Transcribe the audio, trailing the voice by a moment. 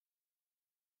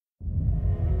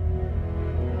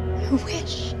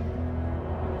wish.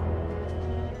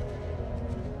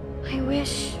 I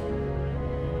wish.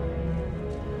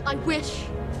 I wish.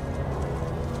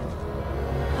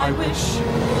 I wish.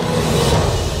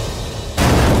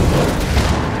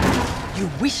 You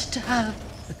wish to have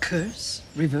the curse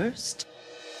reversed?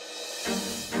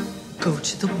 Go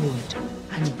to the wood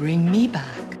and bring me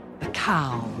back a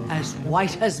cow as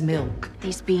white as milk.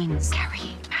 These beans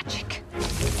carry magic.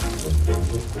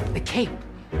 The cape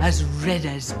as red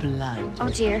as blood. Oh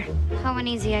dear, how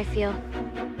uneasy I feel.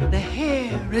 The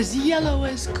hair as yellow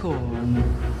as corn.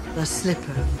 The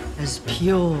slipper as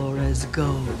pure as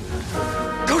gold.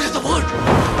 Go to the wood!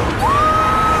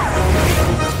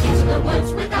 Into the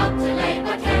woods without delay,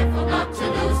 but careful not to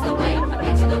lose the way.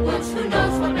 Into the woods, who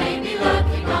knows what may be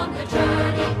lurking on the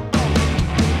journey.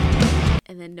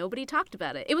 And then nobody talked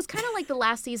about it. It was kind of like the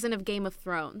last season of Game of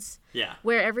Thrones. Yeah.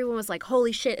 Where everyone was like,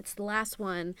 holy shit, it's the last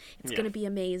one. It's going to be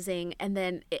amazing. And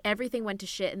then everything went to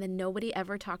shit, and then nobody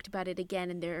ever talked about it again.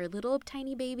 And there are little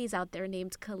tiny babies out there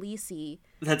named Khaleesi.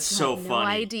 That's so funny.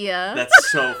 No idea.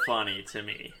 That's so funny to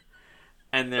me.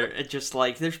 And they're just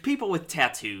like, there's people with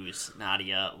tattoos,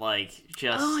 Nadia. Like,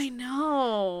 just. Oh, I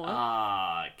know.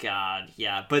 Ah, God,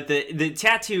 yeah. But the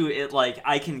tattoo, it like,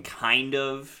 I can kind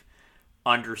of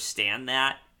understand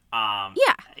that.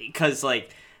 Yeah. Because,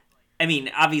 like, I mean,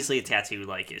 obviously a tattoo,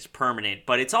 like, is permanent,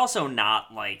 but it's also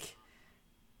not, like,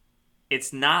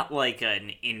 it's not like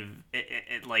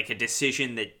like a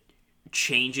decision that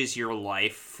changes your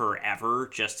life forever,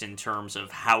 just in terms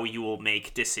of how you will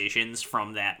make decisions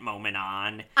from that moment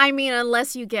on. I mean,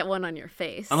 unless you get one on your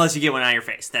face. Unless you get one on your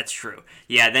face, that's true.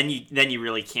 Yeah, then you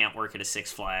really can't work at a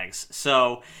Six Flags.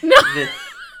 So, no.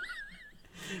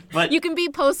 But you can be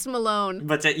Post Malone.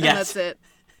 But yes, that's it.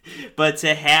 But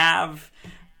to have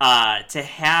a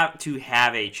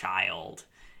child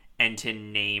and to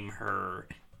name her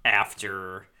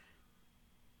after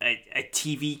a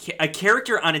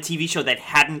character on a TV show that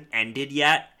hadn't ended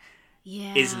yet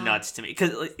is nuts to me.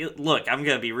 Because look, I'm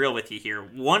gonna be real with you here.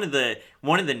 One of the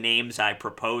names I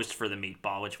proposed for the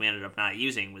meatball, which we ended up not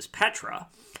using, was Petra.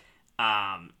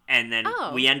 And then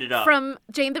we ended up from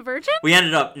Jane the Virgin. We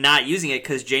ended up not using it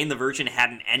because Jane the Virgin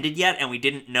hadn't ended yet, and we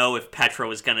didn't know if Petra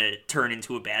was gonna turn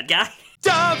into a bad guy.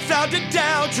 Dumbfounded,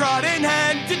 downtrodden,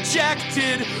 and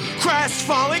dejected,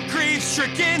 crestfallen,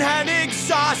 grief-stricken, and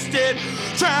exhausted,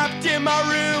 trapped in my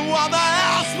room while the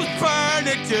house was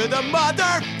burning to the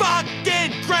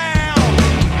motherfucking ground.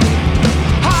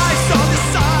 I saw the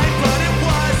sign, but it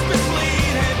was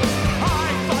misleading. I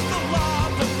fought the law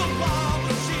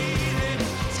was cheating,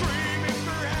 screaming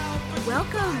for help.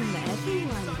 Welcome,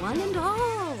 everyone, one and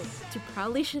all, to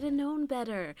Probably Should Have Known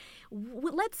Better.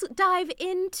 Let's dive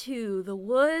into the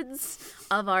woods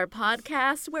of our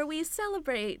podcast where we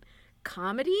celebrate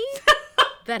comedy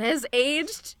that has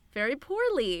aged very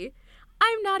poorly.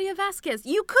 I'm Nadia Vasquez.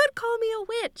 You could call me a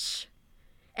witch.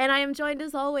 And I am joined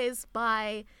as always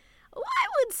by, I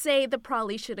would say, the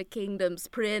Probably Shoulda Kingdom's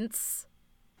prince,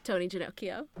 Tony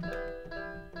Ginocchio.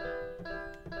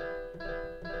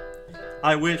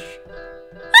 I wish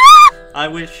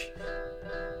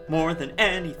more than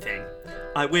anything.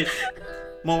 I wish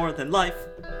more than life.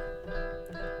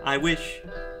 I wish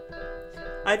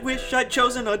I'd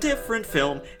chosen a different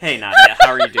film. Hey, Nadia, how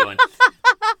are you doing?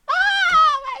 Oh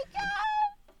my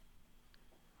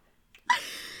god!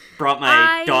 Brought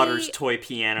my daughter's toy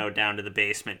piano down to the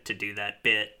basement to do that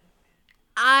bit.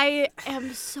 I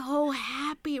am so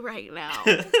happy right now.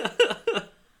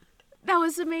 That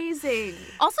was amazing.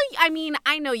 Also, I mean,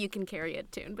 I know you can carry a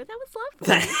tune, but that was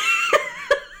lovely.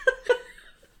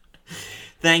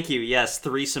 Thank you. Yes,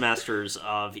 3 semesters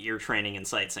of ear training and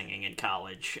sight singing in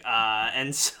college.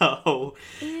 And so...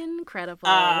 Incredible.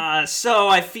 So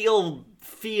I feel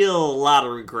a lot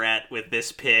of regret with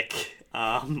this pick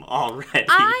already.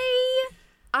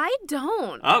 I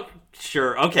don't. Oh,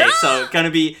 sure. Okay, so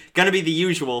gonna be the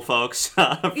usual, folks,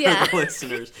 for the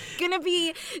listeners. Gonna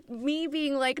be me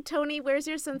being like, Tony, where's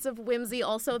your sense of whimsy?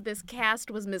 Also, this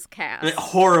cast was miscast.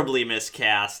 Horribly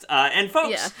miscast. And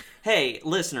folks, hey,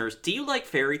 listeners, do you like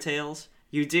fairy tales?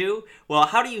 You do? Well,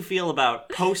 how do you feel about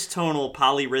post-tonal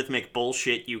polyrhythmic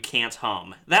bullshit you can't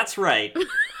hum? That's right.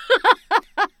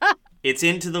 It's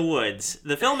Into the Woods,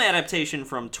 the film adaptation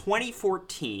from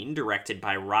 2014, directed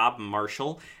by Rob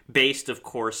Marshall, based, of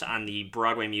course, on the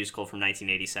Broadway musical from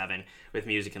 1987, with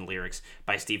music and lyrics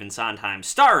by Stephen Sondheim,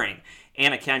 starring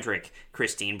Anna Kendrick,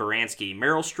 Christine Baranski,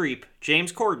 Meryl Streep,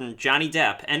 James Corden, Johnny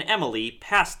Depp, and Emily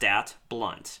Pasdat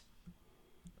Blunt.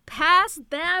 Pass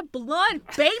that blunt,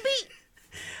 baby!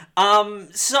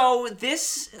 So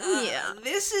this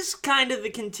is kind of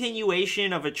the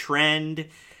continuation of a trend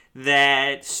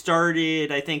that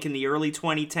started, I think, in the early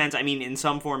 2010s. I mean, in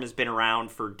some form has been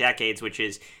around for decades, which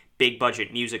is big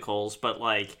budget musicals, but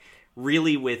like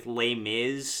really with Les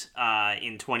Mis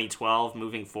in 2012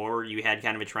 moving forward, you had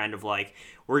kind of a trend of like,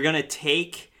 we're going to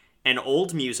take an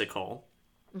old musical,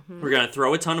 we're going to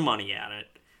throw a ton of money at it,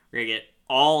 we're going to get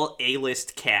all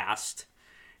A-list cast,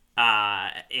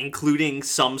 including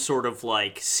some sort of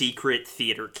like secret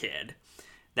theater kid.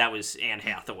 That was Anne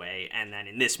Hathaway, and then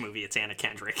in this movie it's Anna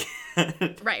Kendrick.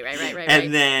 Right.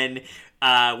 And then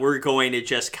we're going to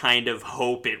just kind of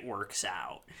hope it works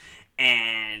out.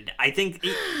 And I think,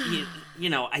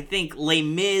 I think Les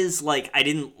Mis, like, I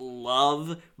didn't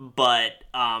love, but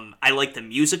I like the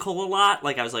musical a lot.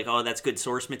 Like, I was like, oh, that's good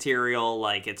source material.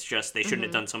 Like, it's just, they shouldn't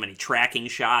have done so many tracking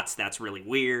shots. That's really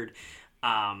weird.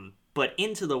 But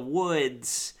Into the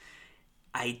Woods,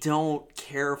 I don't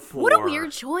care for. What a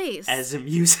weird choice. As a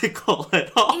musical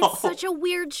at all. It's such a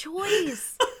weird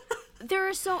choice.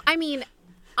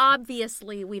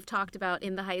 Obviously, we've talked about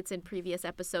In the Heights in previous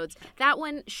episodes. That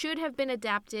one should have been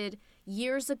adapted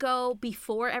years ago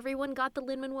before everyone got the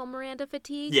Lin-Manuel Miranda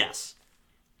fatigue. Yes.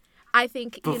 I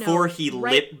think, before he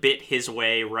lip-bit his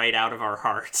way right out of our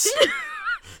hearts.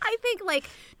 I think,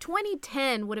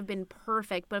 2010 would have been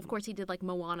perfect, but of course he did,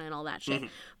 Moana and all that shit.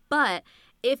 But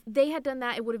if they had done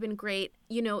that, it would have been great.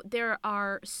 There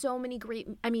are so many great...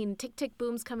 Tick, Tick,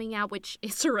 Boom's coming out, which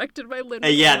is directed by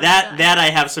Lin-Manuel Miranda. that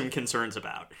I have some concerns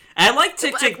about. I like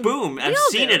Tick, Tick, Boom. I've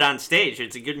seen it on stage.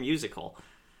 It's a good musical.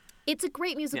 It's a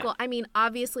great musical. Yeah.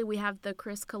 Obviously, we have the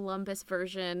Chris Columbus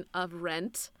version of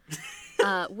Rent,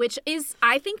 which is,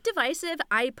 I think, divisive.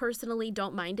 I personally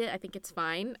don't mind it. I think it's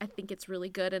fine. I think it's really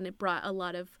good, and it brought a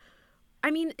lot of...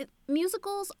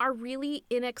 musicals are really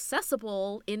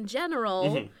inaccessible in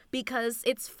general because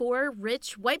it's for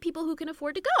rich white people who can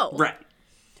afford to go. Right.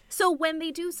 So when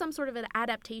they do some sort of an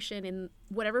adaptation in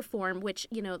whatever form, which,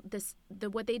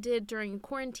 what they did during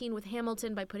quarantine with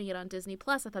Hamilton by putting it on Disney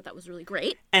Plus, I thought that was really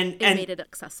great. And made it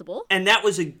accessible. And that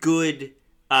was a good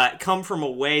come from a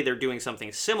way. They're doing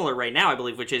something similar right now, I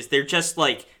believe, which is they're just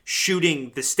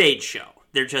shooting the stage show.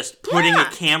 They're just putting a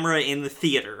camera in the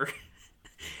theater.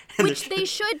 Which they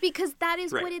should, because that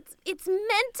is what it's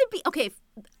meant to be. Okay.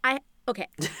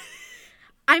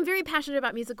 I'm very passionate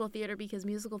about musical theater because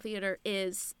musical theater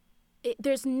is...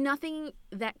 there's nothing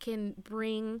that can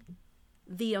bring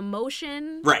the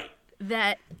emotion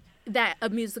that a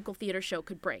musical theater show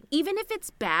could bring. Even if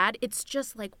it's bad, it's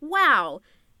just wow,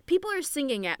 people are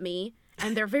singing at me,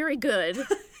 and they're very good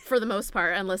for the most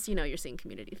part, unless, you're seeing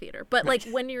community theater. But,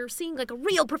 when you're seeing, a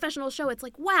real professional show, it's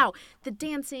wow, the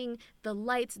dancing, the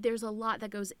lights, there's a lot that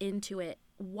goes into it.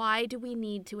 Why do we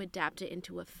need to adapt it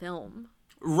into a film?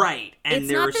 Right. And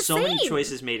there are so many same.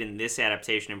 choices made in this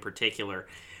adaptation in particular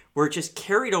where it just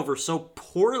carried over so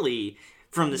poorly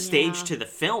from the stage to the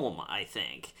film, I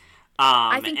think.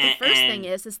 I think the first thing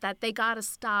is that they got to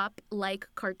stop,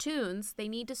 cartoons, they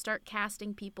need to start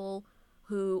casting people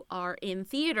who are in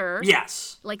theater.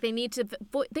 Yes. They need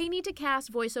to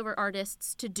cast voiceover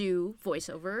artists to do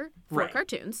voiceover for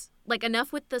cartoons.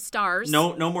 Enough with the stars.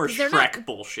 No more Shrek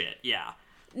bullshit. Yeah.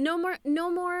 No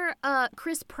more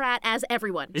Chris Pratt as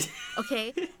everyone.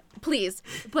 Okay? Please.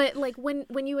 But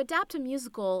when you adapt a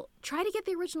musical, try to get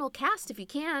the original cast if you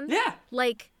can. Yeah.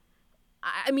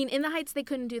 In the Heights they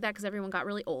couldn't do that because everyone got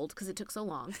really old because it took so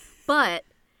long. But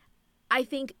I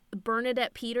think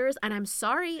Bernadette Peters, and I'm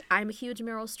sorry, I'm a huge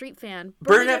Meryl Streep fan.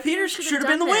 Bernadette Peters should have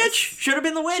been the witch. Should have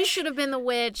been the witch. She should have been the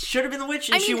witch. Should have been the witch,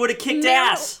 and she would have kicked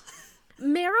ass.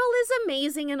 Meryl is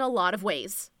amazing in a lot of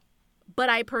ways, but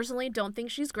I personally don't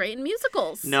think she's great in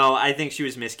musicals. No, I think she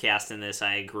was miscast in this.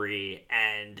 I agree,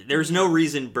 and there's no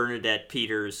reason Bernadette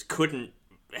Peters couldn't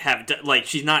have done,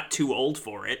 she's not too old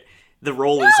for it. The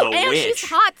role is a and witch. She's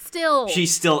hot still.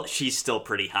 She's still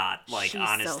pretty hot. She's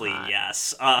honestly, so hot.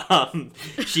 Yes.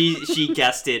 She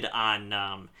guested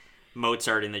on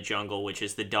Mozart in the Jungle, which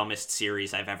is the dumbest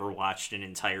series I've ever watched an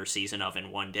entire season of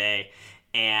in one day.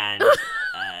 And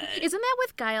isn't that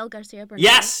with Gael Garcia Bernal?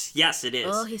 Yes, it is.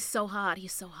 Oh, he's so hot.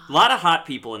 A lot of hot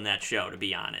people in that show, to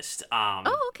be honest.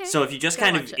 Okay. So if you just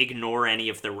kind of ignore any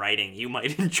of the writing, you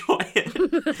might enjoy it.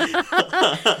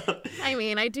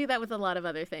 I do that with a lot of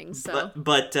other things. So,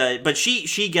 but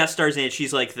she guest stars in it.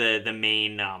 She's the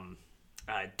main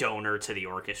donor to the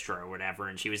orchestra or whatever,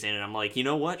 and she was in it. I'm like, you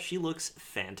know what? She looks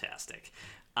fantastic.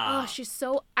 I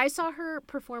saw her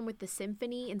perform with the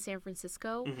symphony in San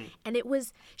Francisco, and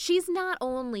she's not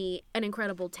only an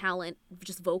incredible talent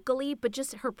just vocally, but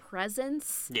just her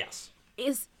presence. Yes.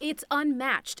 It's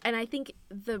unmatched, and I think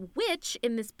the witch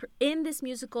in this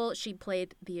musical, she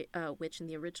played the witch in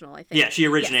the original, I think. Yeah, she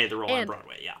originated the role on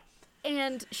Broadway, yeah.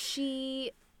 And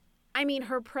she I mean,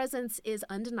 her presence is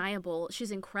undeniable.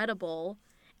 She's incredible.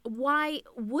 Why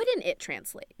wouldn't it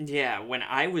translate? Yeah, when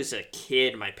I was a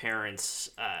kid, my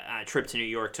parents on a trip to New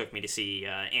York took me to see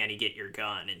Annie Get Your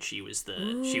Gun, and she was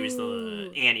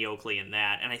the Annie Oakley in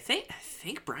that. And I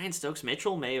think Brian Stokes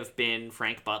Mitchell may have been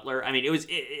Frank Butler. I mean,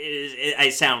 I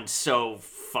sound so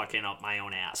fucking up my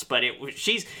own ass, but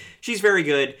she's very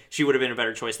good. She would have been a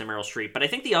better choice than Meryl Streep. But I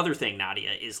think the other thing,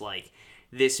 Nadia, is like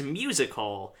this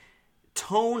musical.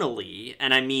 Tonally,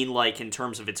 and I mean like in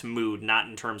terms of its mood, not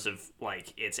in terms of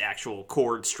like its actual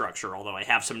chord structure, although I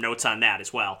have some notes on that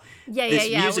as well.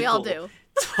 Yeah, we all do.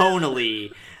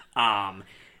 Tonally,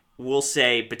 we'll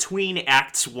say between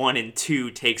acts 1 and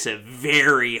 2 takes a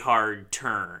very hard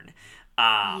turn.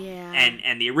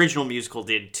 And the original musical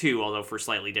did too, although for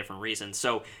slightly different reasons.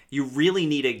 So you really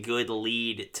need a good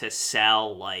lead to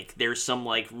sell. Like there's some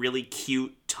like really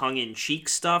cute tongue-in-cheek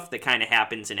stuff that kind of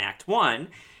happens in act 1.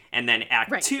 And then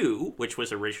Act 2, which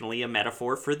was originally a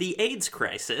metaphor for the AIDS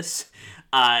crisis,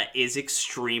 is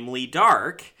extremely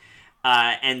dark.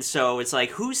 And so it's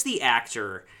like, who's the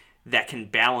actor that can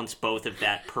balance both of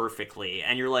that perfectly?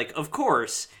 And you're like, of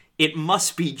course, it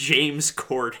must be James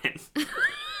Corden.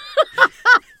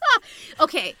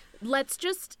 Okay, let's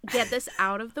just get this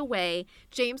out of the way.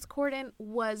 James Corden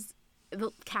was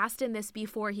cast in this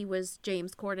before he was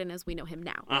James Corden as we know him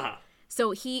now. Uh-huh.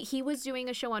 So he was doing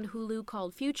a show on Hulu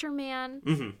called Future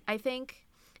Man, I think.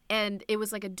 And it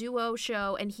was like a duo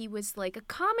show, and he was like a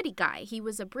comedy guy. He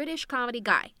was a British comedy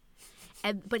guy.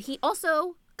 But he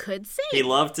also could sing. He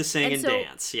loved to sing and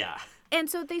dance, yeah. And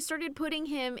so they started putting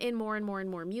him in more and more and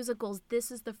more musicals.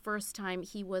 This is the first time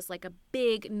he was like a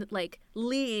big like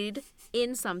lead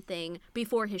in something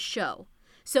before his show.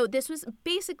 So this was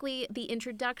basically the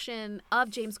introduction of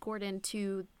James Corden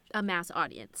to a mass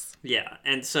audience. Yeah,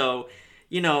 and so,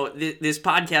 you know, this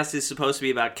podcast is supposed to be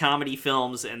about comedy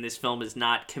films, and this film is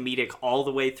not comedic all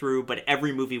the way through, but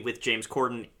every movie with James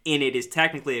Corden in it is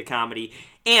technically a comedy,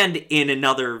 and in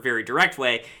another very direct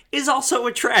way, is also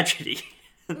a tragedy.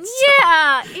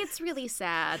 Yeah, it's really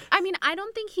sad. I mean, I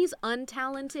don't think he's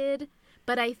untalented,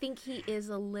 but I think he is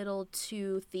a little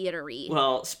too theatery.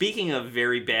 Well, speaking of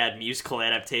very bad musical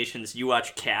adaptations, you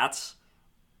watch Cats?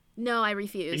 No, I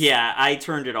refuse. Yeah, I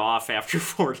turned it off after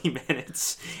 40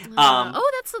 minutes.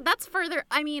 That's further.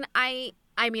 I mean, I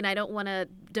don't want to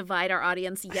divide our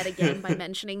audience yet again by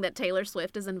mentioning that Taylor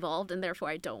Swift is involved, and therefore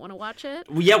I don't want to watch it.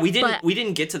 Yeah, we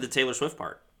didn't get to the Taylor Swift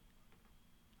part.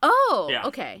 Oh, yeah.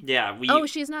 Okay. Yeah,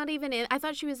 she's not even in. I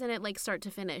thought she was in it like start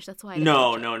to finish. That's why.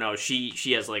 No.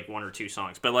 She has like 1 or 2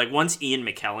 songs, but like once Ian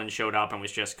McKellen showed up and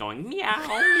was just going meow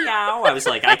meow, I was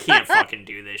like, I can't fucking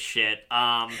do this shit.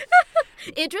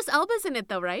 Idris Elba's in it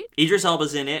though, right? Idris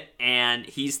Elba's in it, and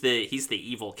he's the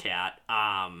evil cat.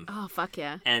 Oh fuck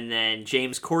yeah! And then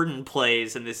James Corden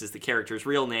plays, and this is the character's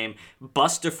real name,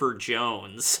 Bustopher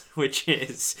Jones, which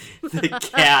is the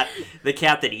cat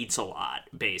that eats a lot,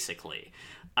 basically.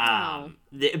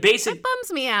 That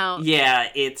bums me out. Yeah,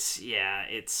 it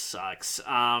sucks.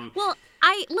 Well,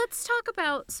 let's talk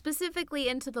about specifically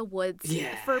Into the Woods.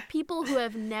 Yeah. For people who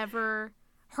have never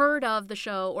heard of the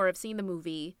show or have seen the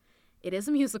movie, it is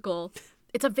a musical.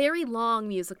 It's a very long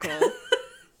musical,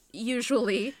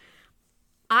 usually.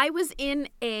 I was in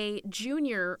a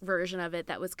junior version of it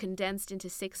that was condensed into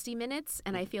 60 minutes,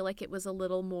 and I feel like it was a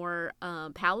little more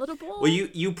palatable. Well,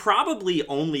 you probably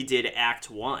only did Act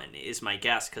 1, is my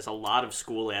guess, because a lot of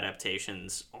school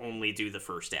adaptations only do the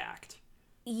first act.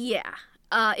 Yeah.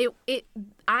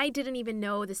 I didn't even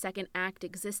know the second act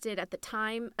existed at the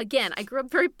time. Again, I grew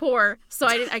up very poor, so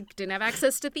I didn't have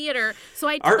access to theater. So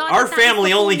our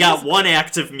family only got 1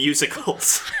 act of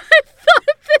musicals.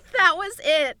 That was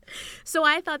it. So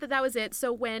I thought that was it.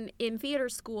 So when in theater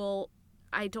school,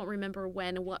 I don't remember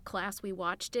what class we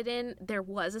watched it in, there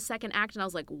was a second act, and I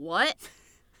was like, what?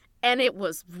 And it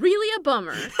was really a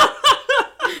bummer.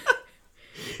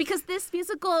 Because this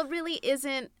musical really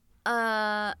isn't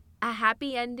a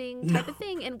happy ending type of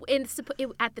thing. And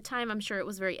at the time, I'm sure it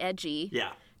was very edgy.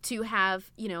 Yeah. To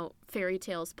have, fairy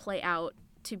tales play out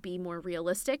to be more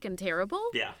realistic and terrible.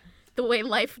 Yeah. The way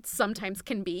life sometimes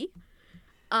can be.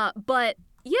 But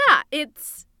yeah,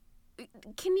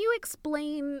 can you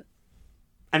explain?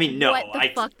 I mean, no. What the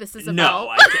fuck this is about? No,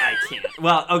 I can't.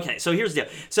 Well, okay. So here's the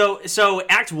deal. So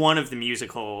Act 1 of the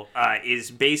musical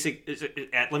is basic.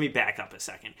 Let me back up a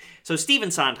second. So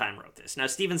Stephen Sondheim wrote this. Now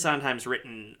Stephen Sondheim's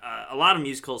written a lot of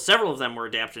musicals. Several of them were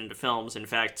adapted into films. In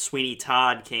fact, Sweeney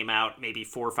Todd came out maybe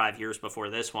 4 or 5 years before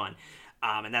this one,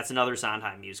 and that's another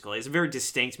Sondheim musical. It's a very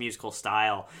distinct musical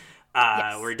style.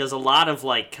 Yes. Where he does a lot of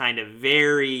like kind of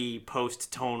very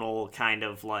post-tonal kind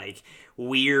of like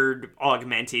weird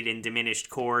augmented and diminished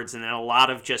chords, and then a lot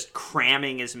of just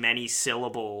cramming as many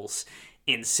syllables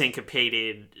in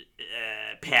syncopated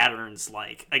patterns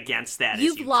like against that as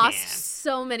You've you lost can.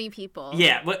 so many people.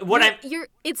 Yeah, but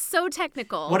It's so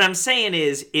technical. what I'm saying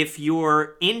is, if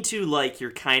you're into like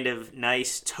your kind of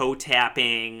nice toe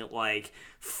tapping, like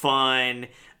fun,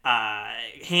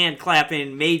 hand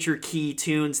clapping, major key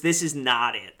tunes, this is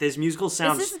not it. This musical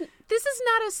sounds this is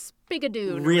not a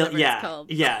spigadoon. real, It's called.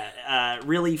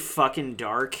 really fucking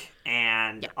dark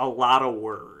and a lot of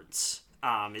words.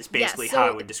 Is basically so how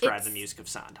I would describe the it's- music of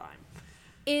Sondheim.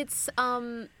 It's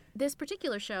this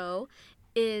particular show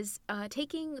is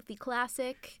taking the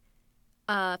classic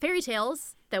fairy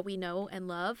tales that we know and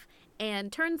love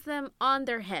and turns them on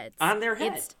their heads. On their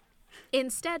head.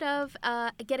 Instead of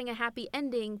getting a happy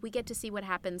ending, we get to see what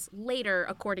happens later,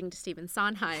 according to Stephen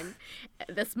Sondheim.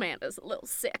 This man is a little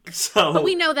sick. So, But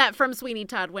we know that from Sweeney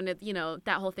Todd when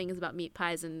that whole thing is about meat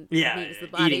pies and yeah, meat is the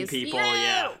bodies. eating people,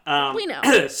 We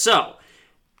know. So,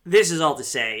 this is all to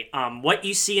say, what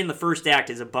you see in the first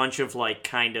act is a bunch of,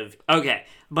 like, a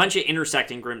bunch of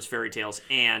intersecting Grimm's fairy tales,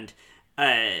 and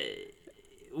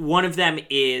one of them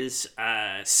is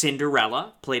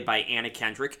Cinderella, played by Anna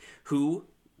Kendrick, who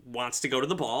wants to go to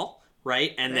the ball,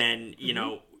 right? And then,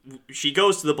 she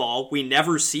goes to the ball. We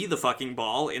never see the fucking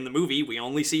ball in the movie. We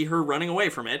only see her running away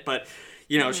from it, but,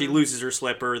 she loses her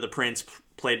slipper. The prince,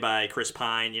 played by Chris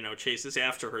Pine, chases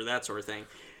after her, that sort of thing.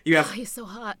 You have He's so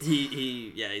hot.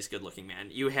 he's a good looking man.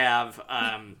 You have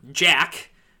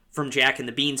Jack from Jack and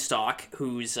the Beanstalk,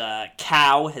 whose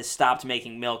cow has stopped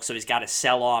making milk, so he's got to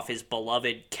sell off his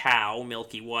beloved cow,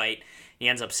 Milky White. He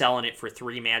ends up selling it for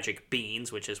 3 magic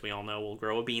beans, which, as we all know, will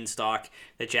grow a beanstalk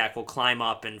that Jack will climb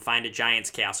up and find a giant's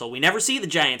castle. We never see the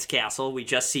giant's castle. We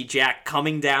just see Jack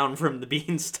coming down from the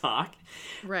beanstalk.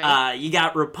 Right. You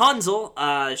got Rapunzel.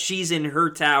 She's in her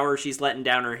tower. She's letting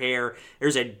down her hair.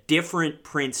 There's a different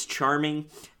Prince Charming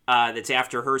that's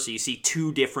after her. So you see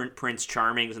 2 different Prince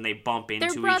Charmings, and they bump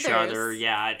into each other.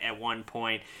 Yeah, at one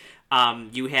point.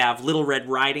 You have Little Red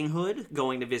Riding Hood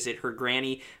going to visit her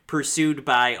granny, pursued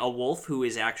by a wolf who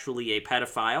is actually a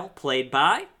pedophile, played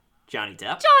by Johnny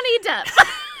Depp. Johnny Depp.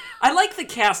 I like the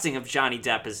casting of Johnny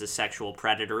Depp as a sexual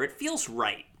predator. It feels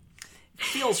right.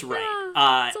 It's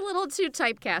a little too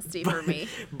typecasty for me.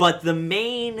 But the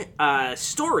main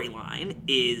storyline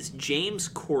is James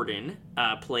Corden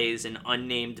plays an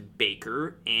unnamed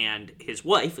baker, and his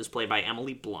wife is played by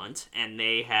Emily Blunt, and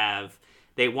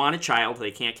they want a child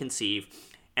they can't conceive,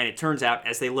 and it turns out,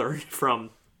 as they learn from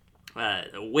a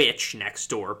witch next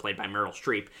door, played by Meryl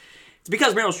Streep, it's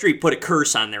because Meryl Streep put a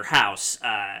curse on their house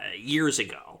years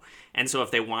ago, and so if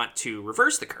they want to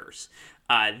reverse the curse,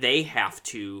 they have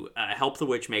to help the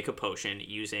witch make a potion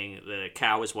using the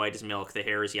cow as white as milk, the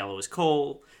hair as yellow as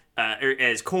corn,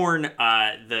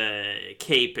 the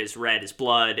cape is red as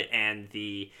blood, and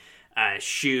the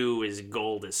shoe is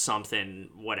gold as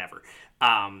something, whatever.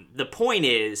 The point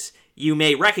is, you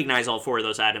may recognize all 4 of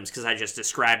those items because I just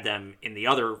described them in the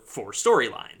other 4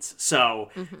 storylines. So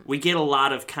we get a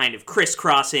lot of kind of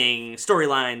crisscrossing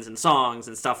storylines and songs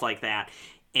and stuff like that.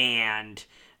 And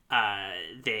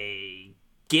they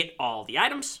get all the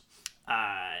items.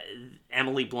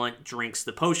 Emily Blunt drinks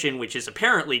the potion, which is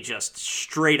apparently just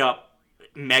straight up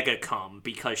mega cum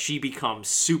because she becomes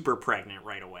super pregnant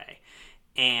right away.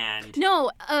 And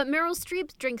no, Meryl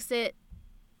Streep drinks it,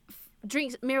 but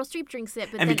and then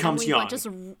becomes Emily young. Blunt just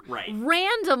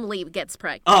randomly gets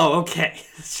pregnant. Oh, okay.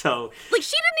 So Like,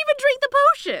 she didn't even drink the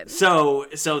potion.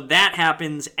 So that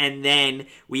happens, and then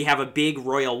we have a big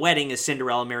royal wedding as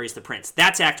Cinderella marries the prince.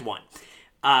 That's Act 1.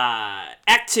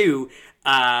 Act 2,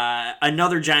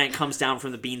 another giant comes down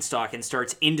from the beanstalk and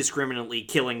starts indiscriminately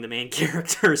killing the main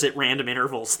characters at random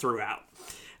intervals throughout.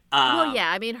 Well, yeah,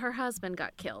 I mean, her husband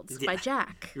got killed by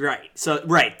Jack. Right. So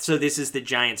this is the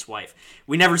giant's wife.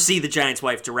 We never see the giant's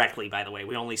wife directly, by the way.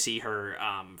 We only see her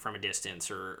from a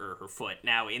distance or her foot.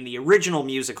 Now, in the original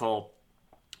musical,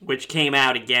 which came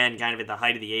out again kind of at the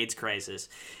height of the AIDS crisis,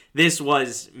 this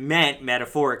was meant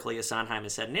metaphorically, as Sondheim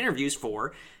has said in interviews,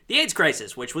 for the AIDS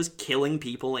crisis, which was killing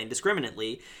people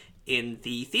indiscriminately in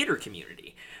the theater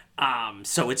community.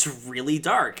 So it's really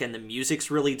dark, and the music's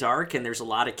really dark, and there's a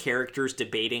lot of characters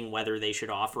debating whether they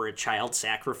should offer a child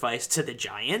sacrifice to the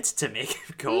giant to make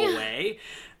it go away.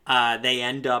 They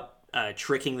end up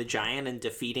tricking the giant and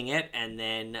defeating it, and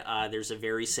then there's a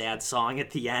very sad song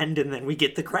at the end, and then we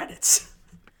get the credits.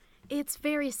 It's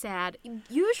very sad.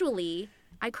 Usually,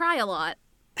 I cry a lot,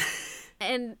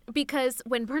 and because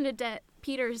when Bernadette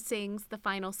Peters sings the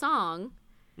final song,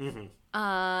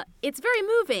 it's very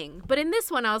moving. But in this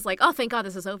one, I was like, oh, thank God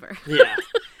this is over. Yeah.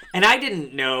 And I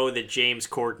didn't know that James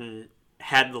Corden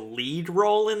had the lead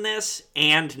role in this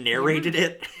and narrated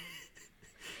it.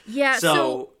 Yeah, So-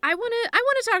 so I want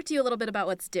to talk to you a little bit about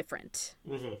what's different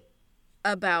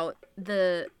about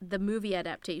the movie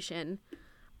adaptation.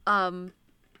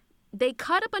 They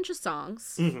cut a bunch of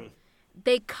songs.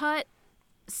 They cut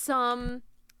some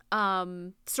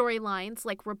storylines,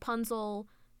 like Rapunzel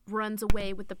runs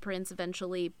away with the prince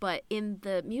eventually, but in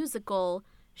the musical,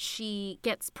 she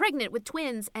gets pregnant with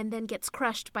twins and then gets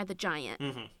crushed by the giant.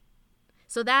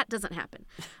 So that doesn't happen.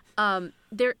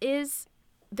 There is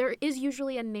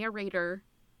usually a narrator,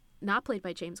 not played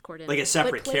by James Corden, Like a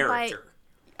separate but played by character.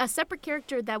 a separate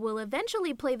character that will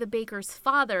eventually play the baker's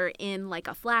father in like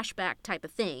a flashback type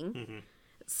of thing.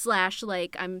 Slash,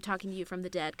 like, I'm talking to you from the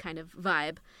dead kind of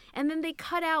vibe. And then they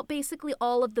cut out basically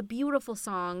all of the beautiful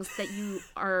songs that you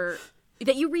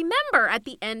remember at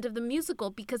the end of the musical,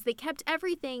 because they kept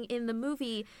everything in the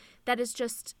movie that is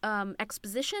just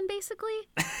exposition, basically,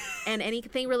 and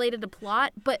anything related to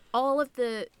plot. But all of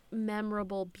the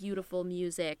memorable, beautiful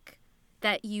music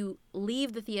that you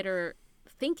leave the theater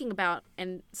thinking about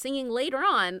and singing later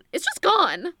on, it's just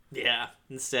gone. Yeah.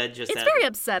 Instead, just It's that very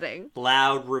upsetting.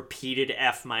 loud, repeated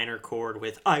F minor chord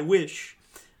with "I wish."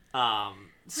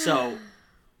 So,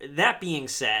 that being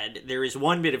said, there is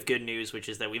one bit of good news, which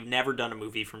is that we've never done a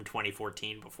movie from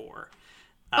 2014 before.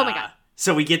 Oh my God.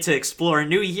 So we get to explore a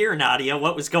new year, Nadia.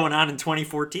 What was going on in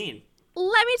 2014?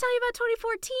 Let me tell you about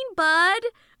 2014, bud.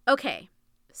 Okay,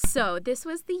 so this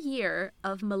was the year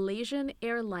of Malaysian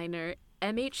airliner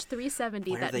MH370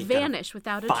 Where are that they gonna vanished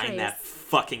without a Find trace. that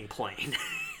fucking plane.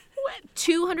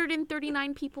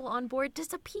 239 people on board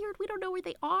disappeared. We don't know where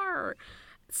they are.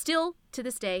 Still, to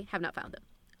this day, have not found them.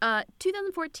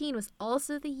 2014 was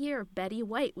also the year Betty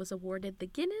White was awarded the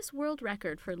Guinness World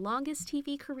Record for longest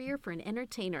TV career for an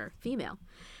entertainer, female.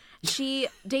 She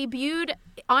debuted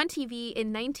on TV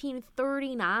in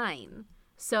 1939,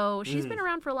 so she's been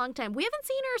around for a long time. We haven't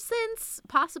seen her since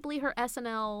possibly her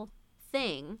SNL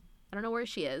thing. I don't know where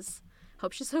she is.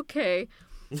 Hope she's okay.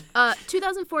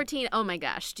 2014, oh my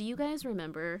gosh, do you guys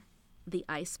remember the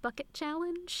Ice Bucket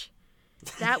Challenge?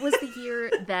 That was the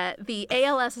year that the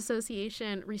ALS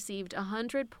Association received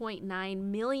 $100.9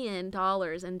 million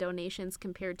in donations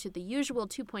compared to the usual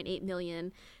 $2.8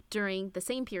 million during the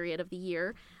same period of the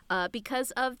year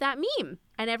because of that meme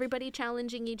and everybody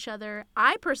challenging each other.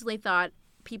 I personally thought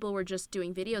people were just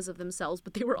doing videos of themselves,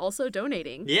 but they were also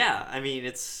donating. Yeah, I mean,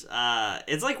 it's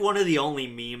like one of the only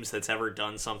memes that's ever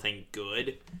done something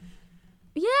good.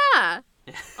 Yeah,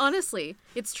 honestly,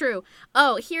 it's true.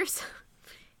 Oh, here's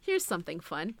something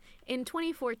fun. In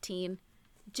 2014,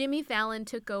 Jimmy Fallon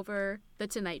took over The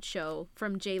Tonight Show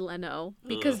from Jay Leno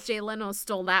because Jay Leno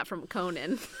stole that from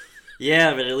Conan.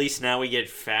 Yeah, but at least now we get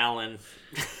Fallon.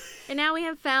 And now we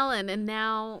have Fallon, and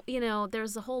now,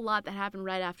 there's a whole lot that happened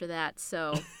right after that,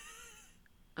 so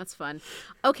that's fun.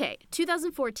 Okay,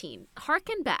 2014,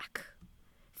 harken back.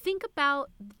 Think about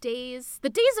the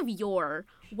days of yore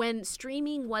when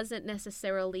streaming wasn't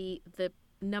necessarily the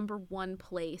number one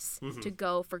place to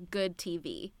go for good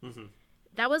TV.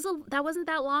 That wasn't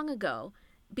that long ago,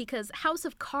 because House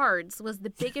of Cards was the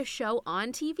biggest show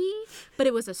on TV, but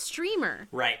it was a streamer.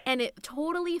 Right. And it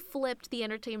totally flipped the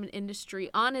entertainment industry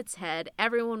on its head.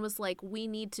 Everyone was like, we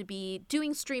need to be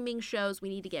doing streaming shows. We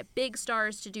need to get big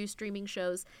stars to do streaming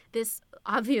shows. This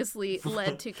obviously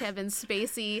led to Kevin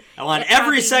Spacey. I want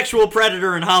every sexual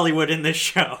predator in Hollywood in this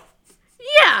show.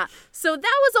 Yeah. So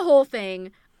that was a whole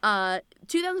thing.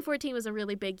 2014 was a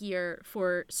really big year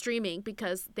for streaming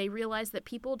because they realized that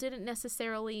people didn't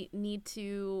necessarily need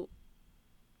to,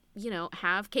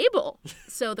 have cable.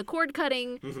 So the cord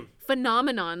cutting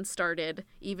phenomenon started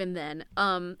even then.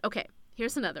 Okay,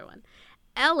 here's another one.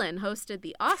 Ellen hosted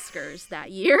the Oscars that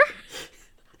year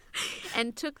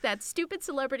and took that stupid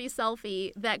celebrity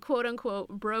selfie that quote unquote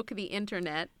broke the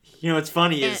internet. What's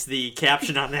funny is the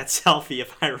caption on that selfie,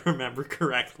 if I remember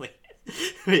correctly,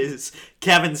 is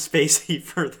Kevin Spacey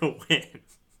for the win.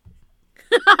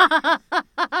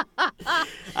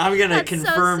 I'm going to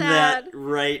confirm that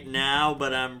right now,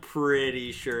 but I'm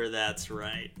pretty sure that's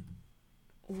right.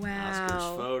 Wow.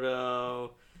 Oscars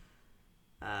photo.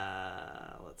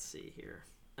 Let's see here.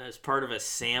 As part of a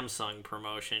Samsung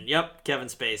promotion. Yep, Kevin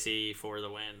Spacey for the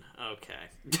win. Okay.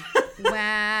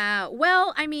 Wow.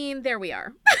 Well, I mean, there we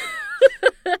are.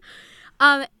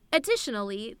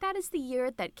 Additionally, that is the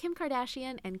year that Kim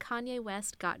Kardashian and Kanye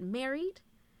West got married.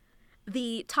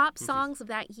 The top songs of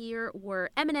that year were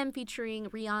Eminem featuring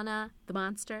Rihanna, The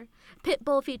Monster,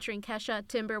 Pitbull featuring Kesha,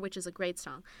 Timber, which is a great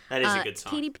song. That is a good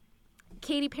song.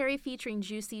 Katy Perry featuring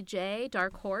Juicy J,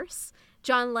 Dark Horse,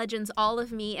 John Legend's All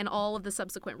of Me, and all of the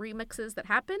subsequent remixes that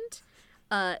happened.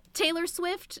 Taylor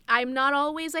Swift, I'm Not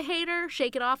Always a Hater.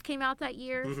 Shake It Off came out that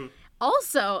year.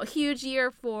 Also, a huge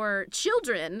year for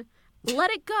children.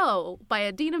 Let It Go by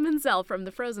Idina Menzel from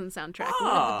the Frozen soundtrack.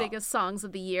 One of the biggest songs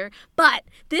of the year. But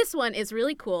this one is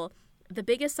really cool. The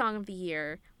biggest song of the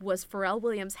year was Pharrell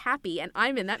Williams' Happy, and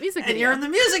I'm in that music video. And you're in the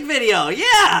music video,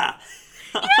 yeah!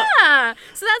 Yeah!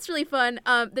 So that's really fun.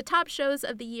 The top shows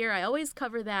of the year, I always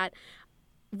cover that.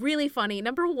 Really funny.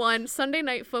 Number 1, Sunday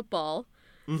Night Football.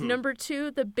 Number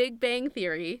 2, The Big Bang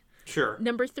Theory. Sure.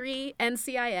 Number 3,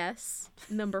 NCIS.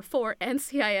 Number 4,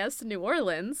 NCIS New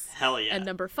Orleans. Hell yeah. And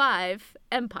number 5,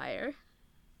 Empire.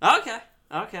 Okay.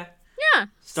 Yeah.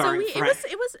 Starring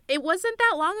It wasn't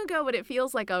that long ago, but it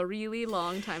feels like a really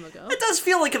long time ago. It does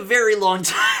feel like a very long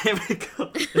time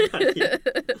ago.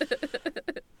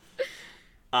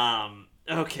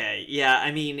 Okay. Yeah,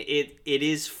 I mean, it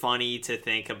is funny to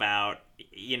think about,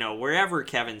 you know, wherever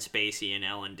Kevin Spacey and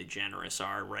Ellen DeGeneres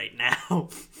are right now.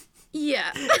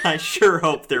 Yeah. I sure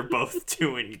hope they're both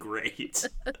doing great.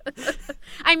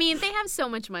 I mean, they have so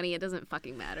much money, it doesn't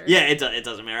fucking matter. Yeah, it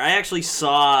doesn't matter. I actually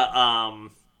saw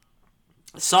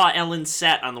Ellen's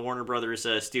set on the Warner Brothers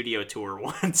studio tour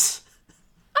once.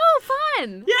 Oh,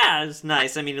 fun! Yeah, it's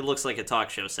nice. I mean, it looks like a talk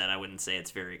show set. I wouldn't say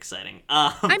it's very exciting.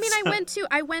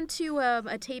 I went to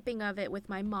a taping of it with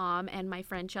my mom and my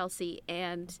friend Chelsea,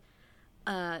 and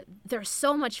there's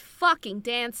so much fucking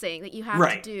dancing that you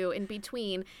have to do in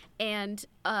between. And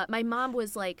my mom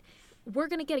was like, we're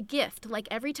going to get a gift. Like,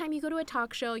 every time you go to a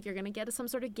talk show, you're going to get some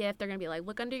sort of gift. They're going to be like,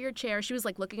 look under your chair. She was,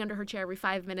 like, looking under her chair every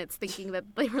 5 minutes, thinking that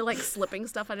they were, like, slipping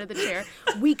stuff under the chair.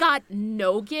 We got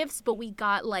no gifts, but we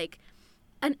got, like,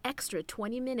 an extra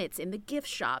 20 minutes in the gift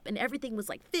shop, and everything was,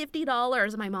 like,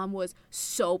 $50. My mom was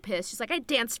so pissed. She's like, I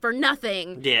danced for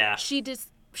nothing. Yeah. She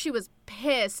was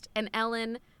pissed. And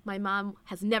Ellen, my mom,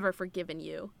 has never forgiven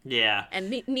you. Yeah.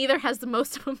 And neither has the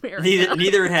most of America.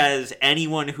 Neither has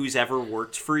anyone who's ever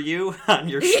worked for you on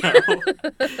your show.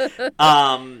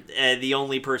 The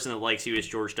only person that likes you is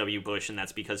George W. Bush, and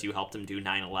that's because you helped him do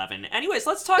 9/11. Anyways,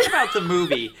 let's talk about the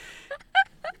movie.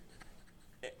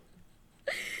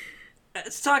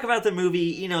 Let's talk about the movie.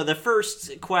 You know, the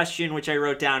first question, which I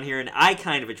wrote down here, and I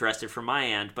kind of addressed it from my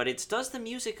end, but it's, does the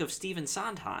music of Stephen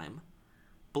Sondheim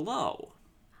blow?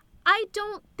 I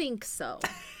don't think so.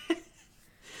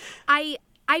 I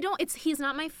don't. He's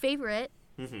not my favorite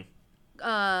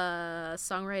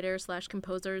songwriter /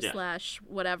 composer /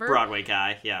 whatever. Broadway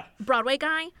guy, yeah. Broadway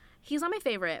guy. He's not my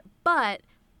favorite, but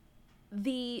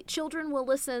the Children Will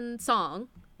Listen song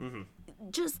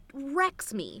just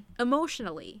wrecks me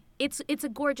emotionally. It's a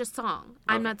gorgeous song. Okay.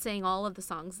 I'm not saying all of the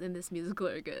songs in this musical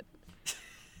are good.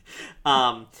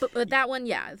 But that one,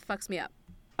 yeah, it fucks me up.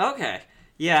 Okay.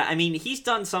 Yeah, I mean, he's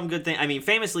done some good things. I mean,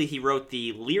 famously, he wrote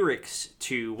the lyrics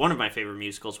to one of my favorite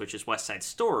musicals, which is West Side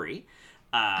Story,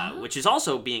 which is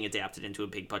also being adapted into a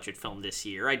big-budget film this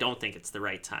year. I don't think it's the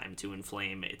right time to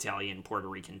inflame Italian-Puerto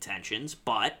Rican tensions,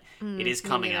 but it is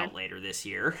coming out later this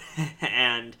year.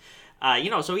 And,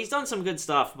 so he's done some good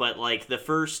stuff, but, like, the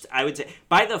first, I would say,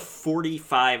 by the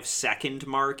 45-second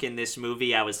mark in this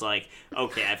movie, I was like,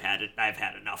 okay, I've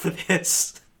had enough of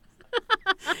this.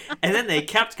 And then they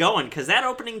kept going, because that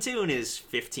opening tune is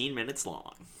 15 minutes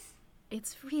long.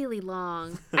 It's really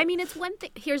long. I mean, it's one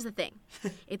thing. Here's the thing.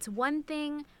 It's one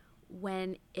thing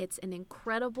when it's an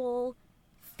incredible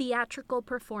theatrical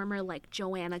performer like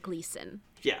Joanna Gleason.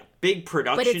 Yeah, big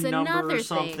production number or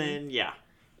something. Yeah.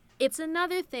 It's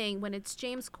another thing when it's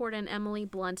James Corden, Emily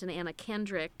Blunt, and Anna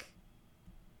Kendrick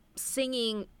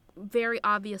singing very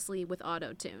obviously with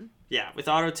auto-tune. Yeah, with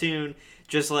auto-tune,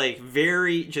 just in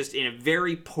a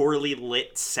very poorly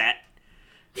lit set,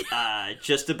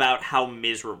 just about how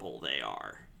miserable they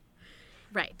are.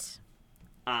 Right.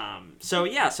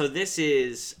 So this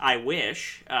is I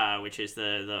Wish, which is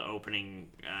the opening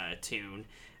tune.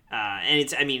 And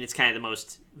it's kind of the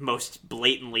most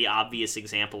blatantly obvious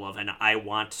example of an I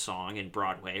Want song in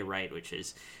Broadway, right? Which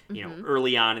is,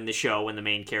 early on in the show when the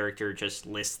main character just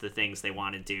lists the things they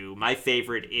want to do. My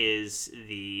favorite is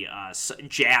the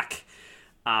Jack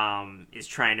is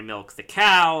trying to milk the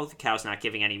cow. The cow's not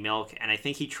giving any milk, and I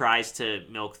think he tries to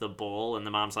milk the bull, and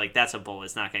the mom's like, "That's a bull.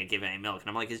 It's not going to give any milk." And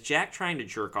I'm like, "Is Jack trying to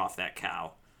jerk off that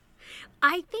cow?"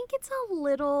 I think it's a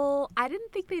little... I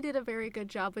didn't think they did a very good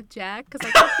job with Jack, because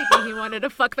I kept thinking he wanted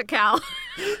to fuck the cow.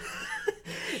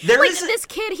 This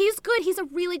kid, he's good. He's a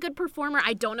really good performer.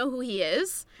 I don't know who he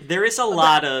is. There is a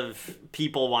lot of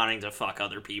people wanting to fuck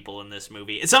other people in this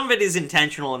movie. Some of it is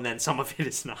intentional, and then some of it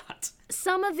is not.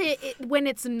 Some of it, when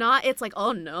it's not, it's like,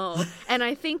 oh no. And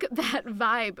I think that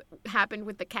vibe happened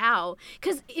with the cow.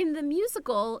 Because in the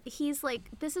musical, he's like,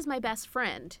 this is my best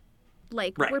friend.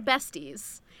 Like, Right. we're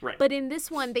besties. Right. But in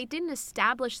this one, they didn't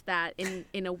establish that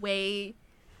in a way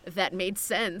that made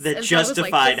sense. That And so I was like,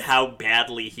 justified this- how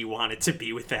badly he wanted to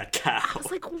be with that cow. I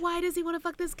was like, why does he want to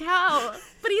fuck this cow?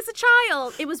 But he's a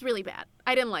child. It was really bad.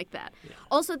 I didn't like that. Yeah.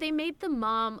 Also, they made the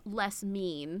mom less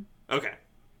mean. Okay.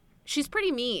 She's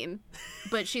pretty mean,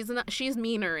 but she's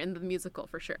meaner in the musical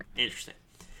for sure. Interesting.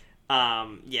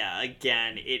 Yeah,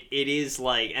 again, it is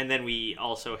like, and then we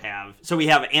also have, so we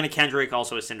have Anna Kendrick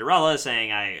also as Cinderella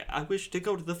saying, I wish to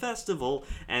go to the festival,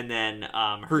 and then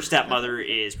her stepmother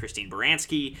is Christine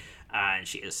Baranski, and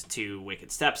she has 2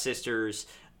 wicked stepsisters,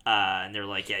 and they're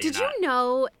like, yeah, Did you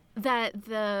know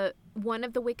that one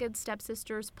of the wicked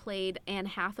stepsisters played Anne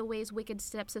Hathaway's wicked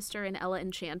stepsister in Ella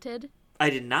Enchanted? I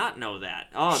did not know that.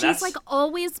 Oh, She's like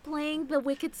always playing the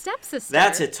wicked stepsister.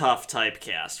 that's a tough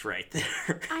typecast right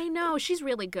there. I know. She's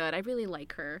really good. I really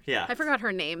like her. Yeah. I forgot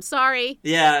her name. Sorry.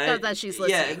 Yeah, That she's yeah,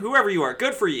 listening. whoever you are,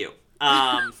 good for you.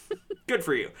 Good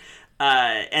for you.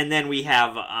 And then we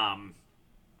have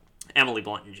Emily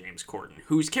Blunt and James Corden,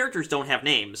 whose characters don't have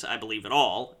names, I believe, at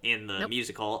all in the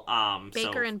musical.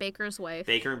 Baker and Baker's wife.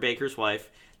 Baker and Baker's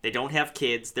wife. They don't have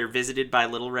kids. They're visited by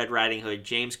Little Red Riding Hood.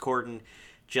 James Corden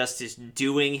just is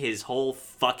doing his whole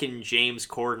fucking James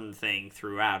Corden thing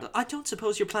throughout. I don't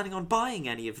suppose you're planning on buying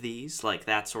any of these, like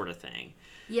that sort of thing.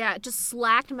 Yeah, just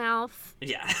slacked mouth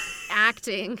Yeah.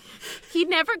 acting. He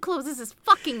never closes his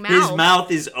fucking mouth. His mouth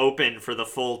is open for the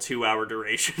full 2-hour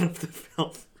duration of the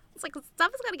film. It's like,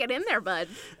 stuff is gonna get in there, bud.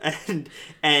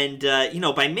 And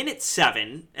by minute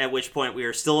 7, at which point we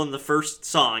are still in the first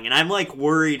song, and I'm like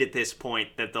worried at this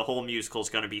point that the whole musical is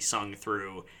going to be sung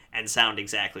through and sound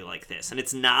exactly like this, and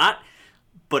it's not,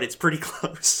 but it's pretty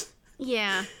close.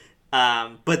 Yeah.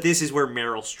 But this is where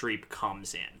Meryl Streep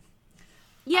comes in.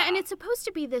 Yeah, and it's supposed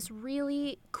to be this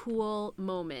really cool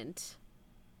moment,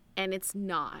 and it's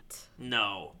not.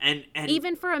 No, and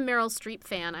Even for a Meryl Streep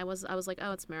fan, I was like,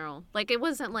 oh, it's Meryl. Like, it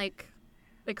wasn't like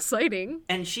exciting.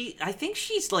 And I think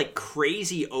she's like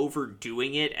crazy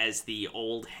overdoing it as the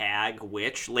old hag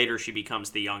witch. Later she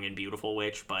becomes the young and beautiful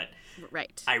witch, but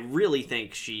Right. I really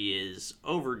think she is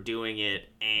overdoing it,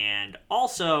 and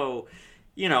also,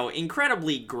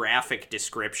 incredibly graphic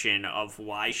description of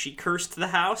why she cursed the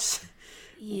house.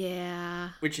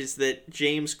 Yeah. Which is that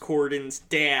James Corden's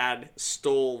dad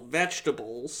stole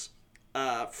vegetables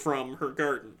from her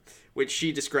garden, which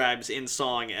she describes in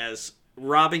song as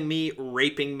robbing me,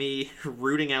 raping me,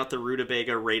 rooting out the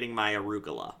rutabaga, raiding my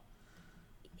arugula.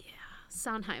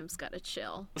 Sondheim's got to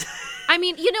chill. I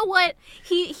mean, you know what?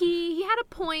 He had a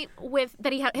point with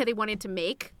that he wanted to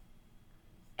make,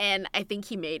 and I think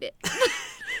he made it.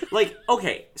 Like,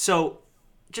 okay, so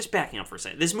just backing up for a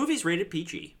second. This movie's rated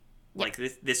PG. Yeah. Like,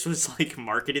 this was, like,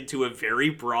 marketed to a very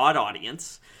broad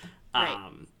audience.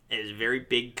 Right. It was a very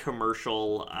big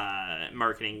commercial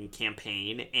marketing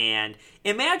campaign. And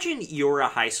imagine you're a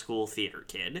high school theater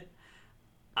kid.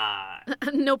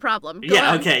 No problem. Go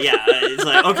Yeah, on. okay, yeah. It's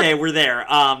like, okay, we're there.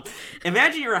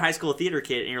 Imagine you're a high school theater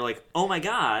kid and you're like, oh my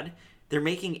god, they're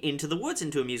making Into the Woods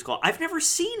into a musical. I've never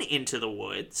seen Into the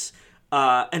Woods.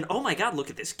 And oh my god, look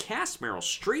at this cast. Meryl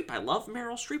Streep. I love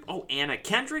Meryl Streep. Oh, Anna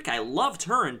Kendrick. I loved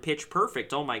her in Pitch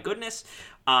Perfect. Oh my goodness.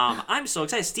 I'm so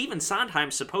excited. Stephen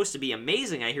Sondheim's supposed to be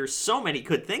amazing. I hear so many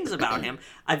good things about him.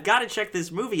 I've got to check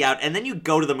this movie out. And then you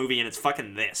go to the movie and it's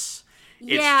fucking this.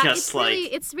 Yeah, It's just like...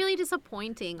 it's really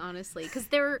disappointing, honestly, because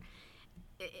they're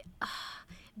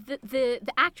the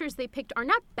actors they picked are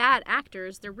not bad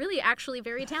actors. They're really actually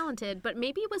very talented, but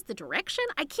maybe it was the direction.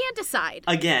 I can't decide.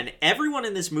 Again, everyone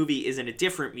in this movie is in a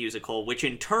different musical, which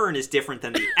in turn is different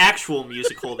than the actual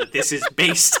musical that this is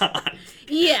based on.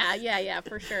 Yeah,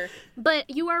 for sure.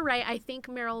 But you are right. I think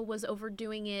Meryl was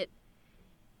overdoing it.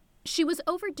 She was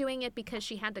overdoing it because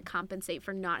she had to compensate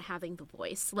for not having the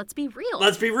voice. Let's be real.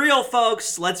 Let's be real,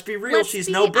 folks. Let's be real. She's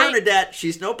no She's no Bernadette.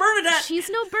 She's no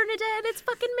Bernadette. It's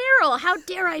fucking Meryl. How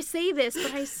dare I say this?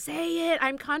 But I say it.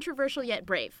 I'm controversial yet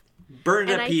brave.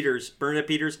 Bernadette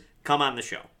Peters, come on the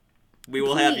show. We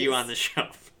will have you on the show.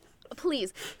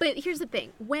 Please. But here's the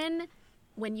thing. When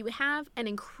you have an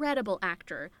incredible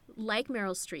actor like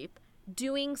Meryl Streep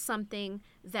doing something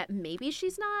that maybe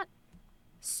she's not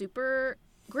super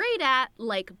great at,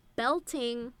 like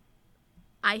belting,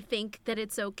 I think that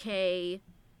it's okay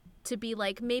to be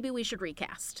like, maybe we should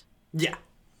recast. Yeah.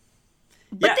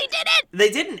 But they didn't! They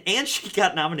didn't, and she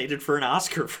got nominated for an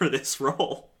Oscar for this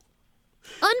role.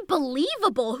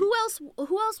 Unbelievable. Who else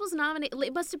was nominated?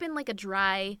 It must have been like a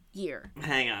dry year.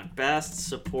 Hang on. Best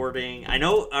Supporting. I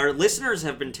know our listeners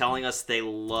have been telling us they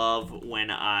love when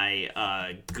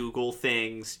I Google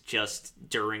things just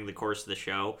during the course of the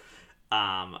show.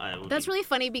 That's really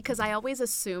funny because I always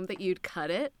assumed that you'd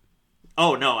cut it.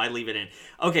 Oh, no, I leave it in.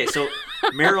 Okay, so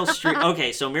Meryl Streep.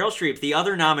 Okay, so Meryl Streep. The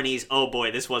other nominees, oh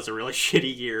boy, this was a really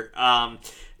shitty year.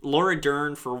 Laura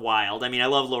Dern for Wild. I mean, I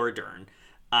love Laura Dern.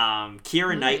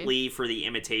 Keira Knightley for The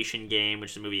Imitation Game,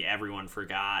 which is a movie everyone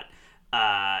forgot.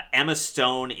 Emma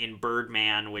Stone in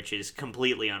Birdman, which is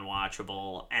completely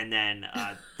unwatchable. And then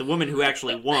the woman who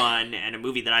actually won, and a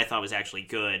movie that I thought was actually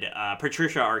good,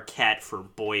 Patricia Arquette for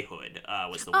Boyhood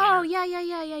was the winner. Oh,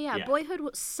 yeah. Boyhood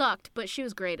sucked, but she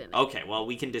was great in it. Okay, well,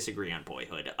 we can disagree on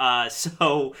Boyhood.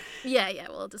 So... Yeah,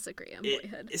 we'll disagree on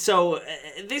Boyhood. So,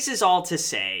 this is all to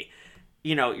say...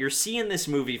 You know, you're seeing this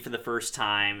movie for the first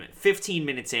time. 15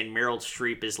 minutes in, Meryl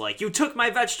Streep is like, "You took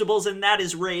my vegetables, and that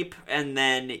is rape." And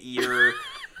then you're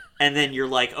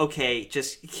like, "Okay,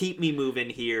 just keep me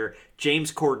moving here."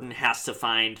 James Corden has to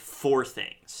find four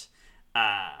things.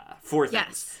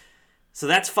 Yes. So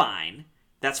that's fine.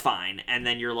 That's fine. And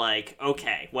then you're like,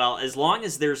 okay, well, as long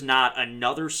as there's not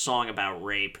another song about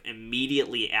rape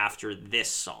immediately after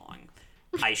this song,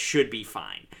 I should be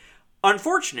fine.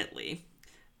 Unfortunately...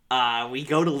 we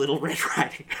go to Little Red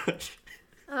Riding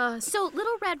Hood. So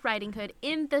Little Red Riding Hood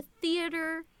in the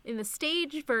theater, in the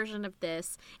stage version of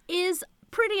this, is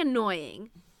pretty annoying.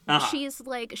 She's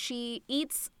like, she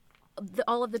eats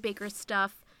all of the baker's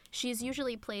stuff. She's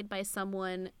usually played by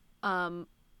someone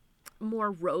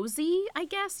more rosy, I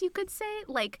guess you could say.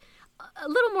 Like, a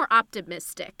little more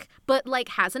optimistic, but like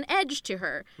has an edge to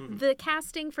her. The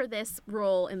casting for this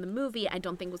role in the movie I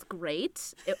don't think was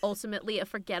great. Ultimately a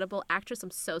forgettable actress. I'm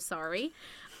so sorry.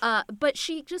 But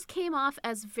she just came off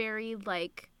as very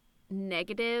like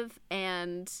negative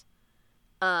and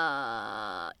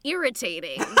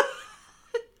irritating.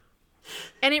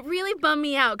 And it really bummed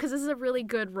me out because this is a really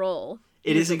good role.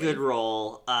 It is a good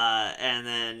role, and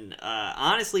then,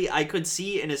 honestly, I could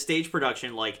see in a stage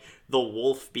production, like, The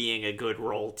Wolf being a good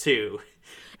role, too.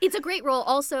 It's a great role.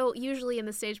 Also, usually in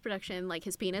the stage production, like,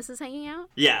 his penis is hanging out.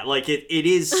 Yeah, like, it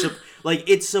is, like,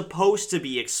 it's supposed to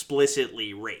be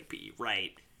explicitly rapey,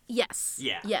 right? Yes.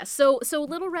 Yeah. Yes. So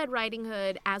Little Red Riding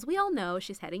Hood, as we all know,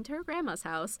 she's heading to her grandma's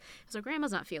house, because her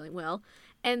grandma's not feeling well.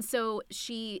 And so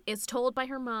she is told by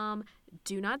her mom,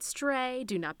 do not stray,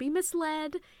 do not be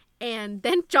misled. And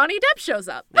then Johnny Depp shows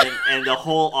up. and the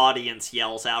whole audience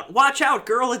yells out, "Watch out,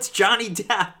 girl, it's Johnny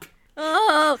Depp!"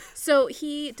 Oh, so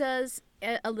he does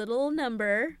a little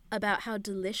number about how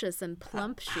delicious and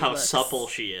plump she looks. How supple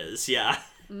she is, yeah.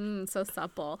 So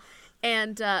supple.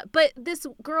 And, but this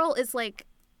girl is like,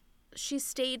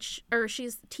 she's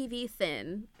TV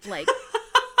thin. Like,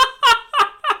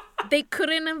 they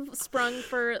couldn't have sprung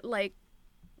for, like,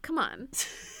 come on.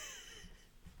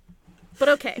 But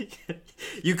okay.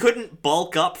 You couldn't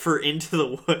bulk up for Into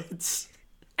the Woods.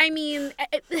 I mean,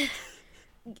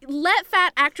 let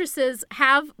fat actresses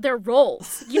have their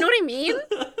roles. You know what I mean?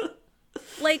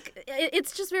 Like,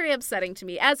 it's just very upsetting to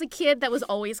me. As a kid that was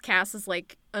always cast as,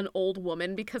 like, an old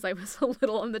woman because I was a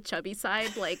little on the chubby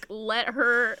side, like, let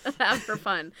her have her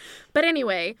fun. But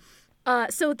anyway,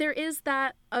 so there is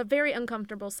a very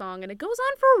uncomfortable song, and it goes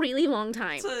on for a really long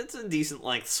time. It's a decent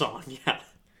length song, yeah.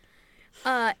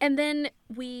 And then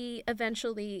we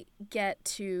eventually get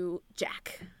to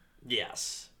Jack.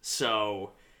 Yes.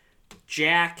 So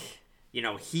Jack, you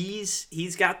know, he's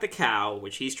got the cow,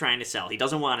 which he's trying to sell. He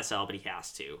doesn't want to sell, but he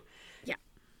has to. Yeah.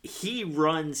 He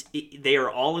runs, they are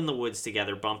all in the woods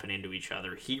together, bumping into each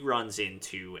other. He runs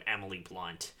into Emily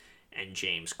Blunt and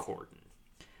James Corden.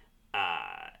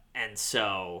 And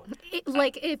so...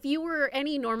 like, if you were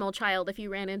any normal child, if you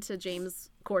ran into James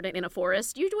Corden in a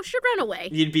forest, you should run away.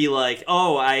 You'd be like,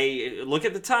 oh, look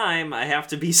at the time, I have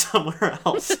to be somewhere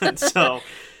else. And so...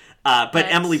 but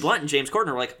Emily Blunt and James Corden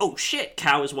are like, oh shit,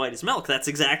 cow is white as milk. That's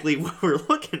exactly what we're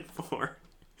looking for.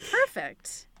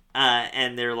 Perfect.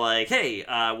 And they're like, hey,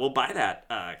 we'll buy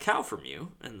that cow from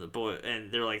you. And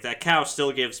they're like, that cow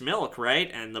still gives milk,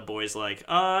 right? And the boy's like,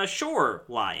 sure,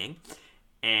 lying.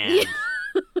 And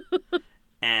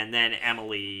and then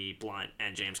Emily Blunt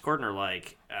and James Corden are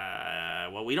like,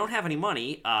 well, we don't have any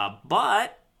money,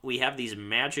 but we have these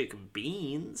magic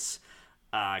beans.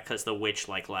 Because the witch,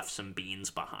 like, left some beans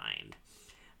behind.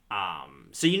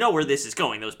 So you know where this is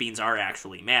going. Those beans are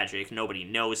actually magic. Nobody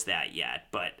knows that yet.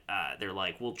 But they're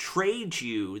like, we'll trade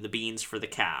you the beans for the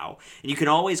cow. And you can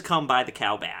always come buy the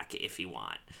cow back if you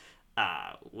want.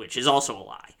 Which is also a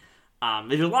lie.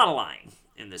 There's a lot of lying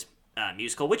in this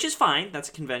musical, which is fine. That's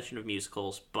a convention of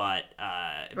musicals. But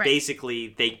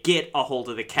basically, they get a hold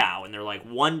of the cow. And they're like,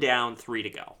 1 down, 3 to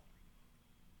go.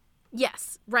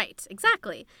 Yes, right,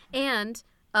 exactly. And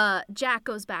Jack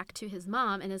goes back to his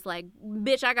mom and is like,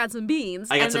 bitch, I got some beans.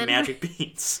 I got and some then, magic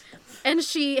beans. And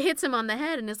she hits him on the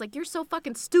head and is like, you're so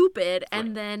fucking stupid. And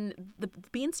Right. then the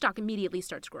beanstalk immediately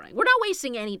starts growing. We're not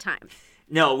wasting any time.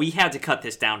 No, we had to cut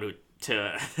this down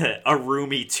to a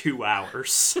roomy 2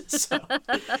 hours.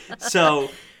 So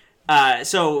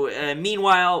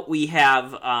meanwhile, we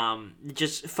have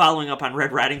just following up on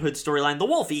Red Riding Hood's storyline. The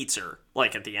wolf eats her,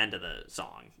 like at the end of the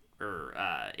song, or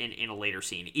in a later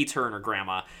scene, eats her and her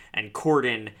grandma. And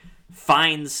Corden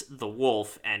finds the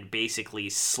wolf and basically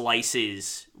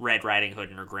slices Red Riding Hood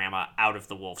and her grandma out of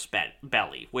the wolf's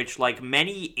belly, which, like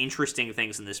many interesting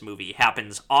things in this movie,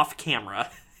 happens off camera,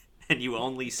 and you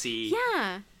only see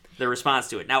the response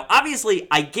to it. Now, obviously,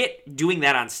 I get doing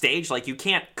that on stage. Like, you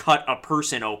can't cut a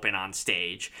person open on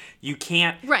stage. You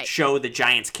can't show the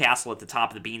giant's castle at the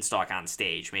top of the beanstalk on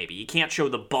stage, maybe. You can't show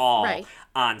the ball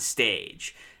on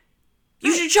stage.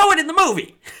 You should show it in the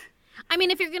movie. I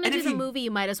mean, if you're going to do the movie,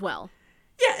 you might as well.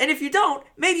 Yeah, and if you don't,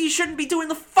 maybe you shouldn't be doing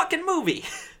the fucking movie.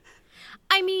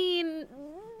 I mean,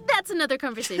 that's another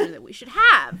conversation that we should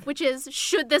have, which is,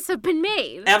 should this have been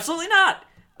made? Absolutely not.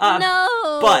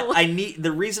 No. But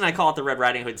the reason I call it the Red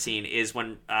Riding Hood scene is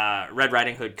when Red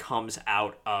Riding Hood comes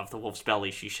out of the wolf's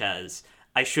belly, she says,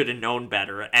 I should have known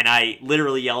better. And I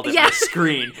literally yelled at the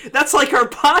screen. That's like our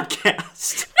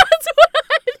podcast. That's what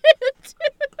I did too.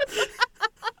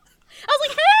 I was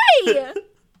like,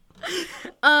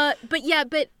 hey!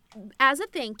 But as a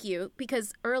thank you,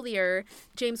 because earlier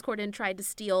James Corden tried to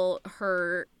steal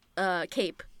her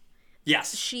cape.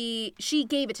 Yes. She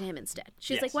gave it to him instead.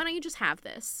 She's like, why don't you just have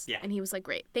this? Yeah. And he was like,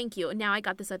 great, thank you. And now I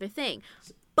got this other thing.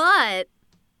 But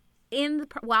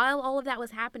while all of that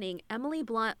was happening, Emily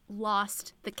Blunt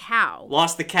lost the cow.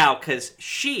 Lost the cow because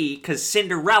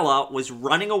Cinderella was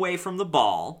running away from the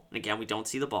ball. And again, we don't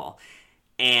see the ball.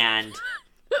 And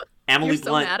Emily You're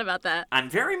Blunt. so mad about that. I'm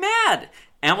very mad.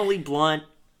 Emily Blunt.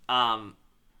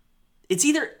 It's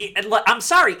either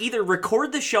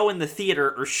record the show in the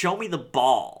theater or show me the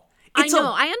ball. I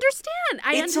understand.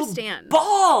 I understand. A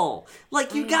ball.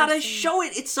 Like, you gotta show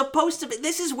it. It's supposed to be.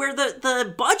 This is where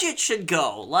the budget should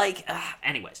go. Like,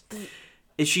 anyways.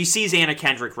 If she sees Anna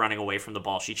Kendrick running away from the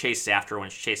ball, she chases after her. When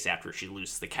she chases after her, she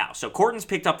loses the cow. So Corden's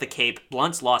picked up the cape.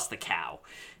 Blunt's lost the cow.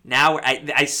 Now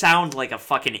I sound like a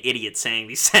fucking idiot saying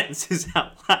these sentences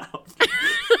out loud.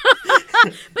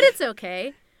 But it's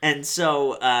okay. And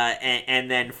so, and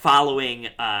then following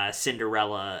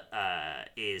Cinderella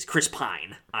is Chris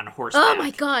Pine on horseback. Oh my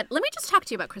God. Let me just talk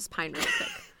to you about Chris Pine real quick.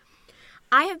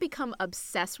 I have become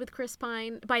obsessed with Chris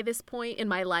Pine by this point in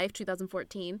my life,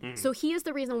 2014. Mm. So he is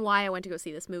the reason why I went to go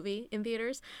see this movie in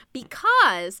theaters.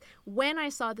 Because when I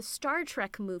saw the Star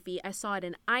Trek movie, I saw it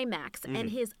in IMAX, and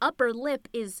his upper lip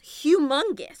is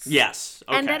humongous. Yes.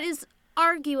 Okay. And that is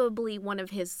arguably one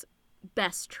of his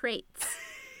best traits.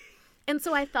 And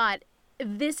so I thought,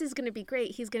 this is going to be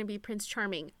great. He's going to be Prince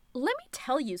Charming. Let me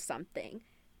tell you something.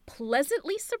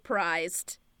 Pleasantly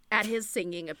surprised at his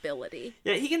singing ability.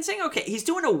 Yeah, he can sing okay. He's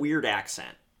doing a weird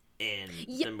accent in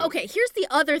the movie. Okay, here's the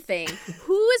other thing.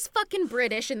 Who is fucking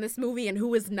British in this movie and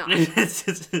who is not?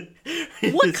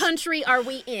 What country are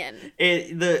we in?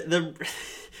 It's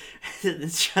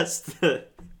just the...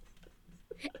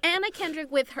 Anna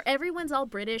Kendrick with her, everyone's all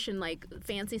British and like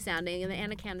fancy sounding, and then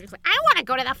Anna Kendrick's like, I want to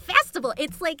go to the festival.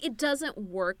 It's like, it doesn't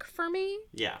work for me.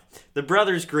 Yeah. The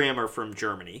Brothers Grimm are from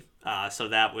Germany, so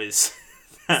that was...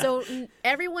 So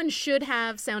everyone should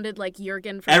have sounded like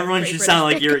Jurgen from Everyone should sound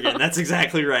like Pickup. Jurgen. That's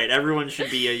exactly right. Everyone should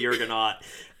be a Jurgenaut.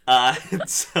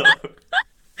 So...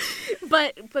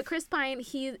 But Chris Pine,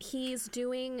 he's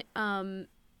doing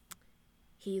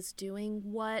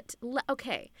what?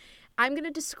 Okay. I'm going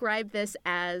to describe this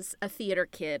as a theater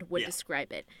kid would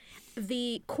describe it.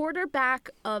 The quarterback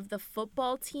of the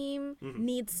football team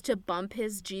needs to bump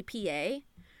his GPA.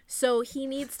 So he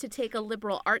needs to take a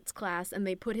liberal arts class and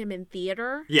they put him in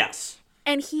theater. Yes.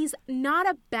 And he's not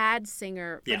a bad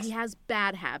singer, but he has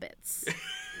bad habits.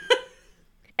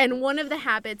 And one of the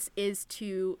habits is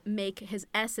to make his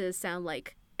S's sound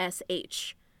like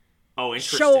SH. Oh,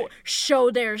 interesting.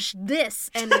 Show there's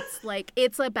this. And it's like,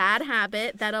 it's a bad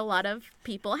habit that a lot of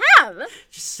people have.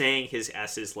 Just saying his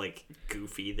S is like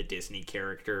Goofy, the Disney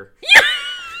character.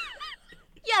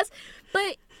 Yes.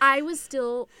 But I was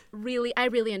still I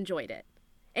really enjoyed it.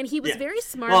 And he was very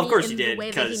smart well, of course in he did, the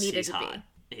way that he needed he's to hot.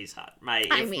 be. He's hot.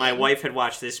 If my wife had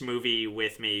watched this movie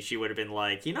with me, she would have been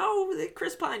like,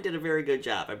 Chris Pine did a very good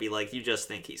job. I'd be like, you just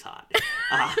think he's hot.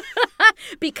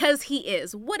 Because he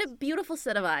is. What a beautiful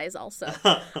set of eyes also.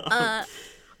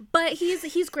 But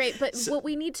he's great. But what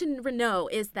we need to know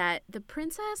is that the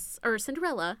princess, or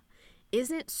Cinderella,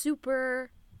 isn't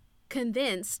super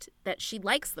convinced that she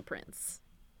likes the prince.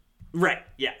 Right,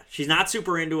 yeah. She's not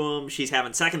super into him. She's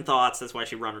having second thoughts. That's why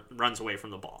she runs away from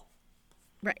the ball.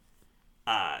 Right.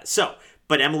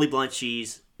 But Emily Blunt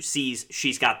sees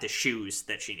she's got the shoes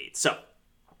that she needs. So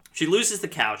she loses the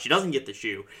cow. She doesn't get the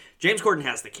shoe. James Corden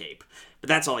has the cape, but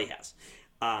that's all he has.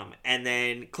 And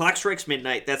then clock strikes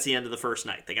midnight. That's the end of the first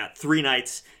night. They got 3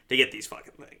 nights to get these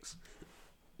fucking things.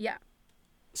 Yeah.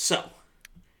 So.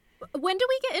 When do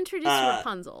we get introduced to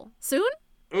Rapunzel? Soon?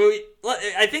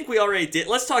 I think we already did.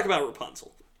 Let's talk about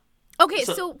Rapunzel. Okay,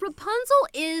 so Rapunzel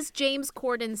is James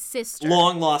Corden's sister.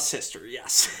 Long lost sister,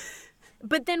 yes.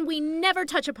 But then we never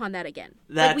touch upon that again.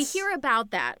 Like, we hear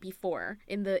about that before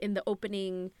in the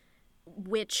opening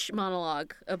witch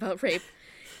monologue about rape.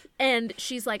 And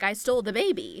she's like, I stole the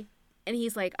baby. And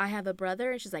he's like, I have a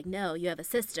brother. And she's like, no, you have a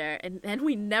sister. And then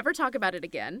we never talk about it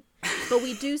again. But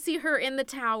we do see her in the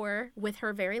tower with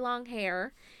her very long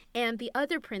hair. And the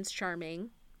other Prince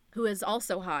Charming, who is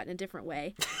also hot in a different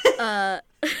way,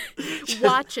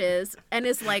 watches and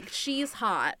is like, she's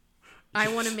hot. I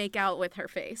want to make out with her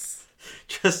face.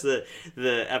 Just the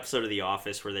episode of The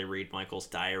Office where they read Michael's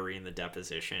diary in the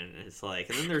deposition. It's like,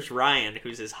 and then there's Ryan,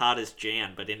 who's as hot as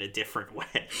Jan, but in a different way.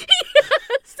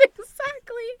 Yes,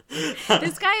 exactly.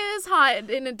 This guy is hot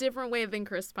in a different way than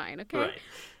Chris Pine, okay? Right.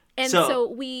 And so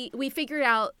we figured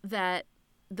out that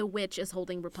the witch is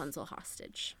holding Rapunzel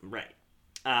hostage. Right.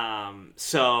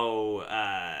 So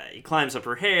he climbs up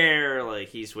her hair, like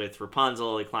he's with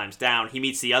Rapunzel, he climbs down, he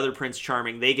meets the other Prince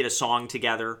Charming, they get a song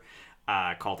together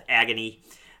called Agony,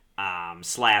 / Why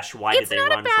Did They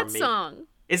Run From Me? Song.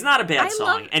 It's not a bad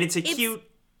song, and it's a cute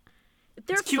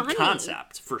funny.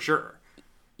 concept, for sure.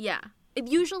 Yeah.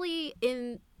 Usually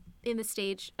in the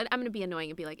stage, I'm going to be annoying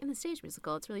and be like, in the stage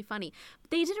musical, it's really funny.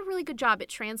 But they did a really good job. It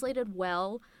translated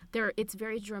well. It's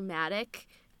very dramatic.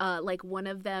 Like one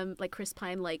of them, like Chris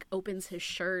Pine, like opens his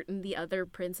shirt and the other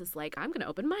prince is like, I'm going to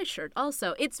open my shirt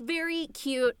also. It's very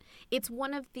cute. It's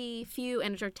one of the few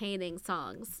entertaining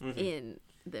songs in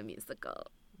the musical.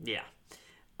 Yeah.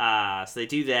 So they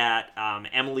do that.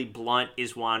 Emily Blunt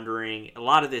is wandering. A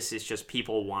lot of this is just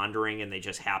people wandering and they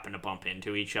just happen to bump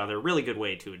into each other. Really good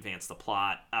way to advance the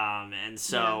plot. And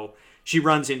so she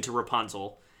runs into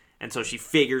Rapunzel. And so she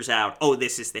figures out, oh,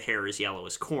 this is the hair as yellow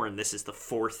as corn. This is the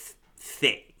 4th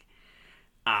thing.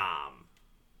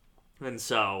 And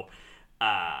so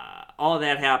all of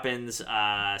that happens.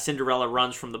 Cinderella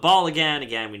runs from the ball again.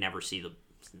 Again, we never see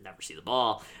the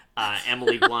ball.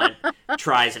 Emily Blunt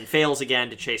tries and fails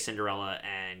again to chase Cinderella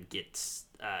and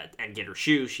get her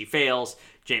shoe. She fails.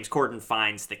 James Corden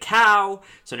finds the cow.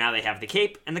 So now they have the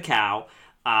cape and the cow.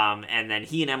 And then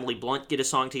he and Emily Blunt get a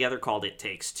song together called It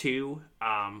Takes Two,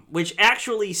 which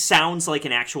actually sounds like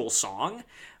an actual song.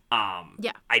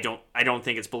 Yeah. I don't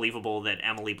think it's believable that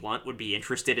Emily Blunt would be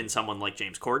interested in someone like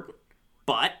James Corden,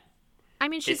 but I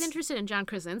mean, she's interested in John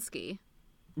Krasinski.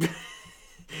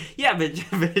 Yeah, but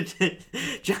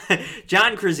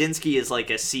John Krasinski is like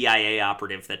a CIA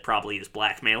operative that probably is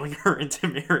blackmailing her into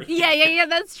marrying. Yeah.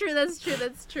 That's true.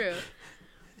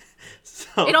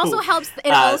 So, it also helps.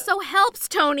 It also helps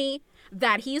Tony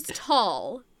that he's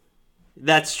tall.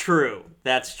 That's true.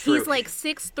 He's like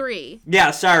 6'3".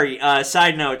 Yeah, sorry.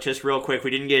 Side note, just real quick, we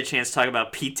didn't get a chance to talk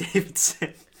about Pete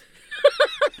Davidson.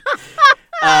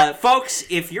 Folks,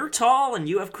 if you're tall and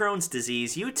you have Crohn's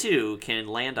disease, you too can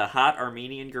land a hot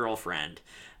Armenian girlfriend.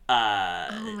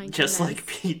 Just like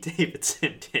Pete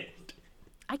Davidson did.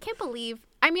 I can't believe.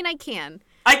 I mean, I can.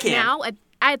 I can. Now,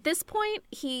 at this point,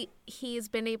 he's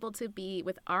been able to be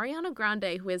with Ariana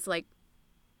Grande, who is like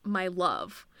my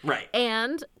love. Right.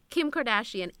 And Kim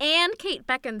Kardashian and Kate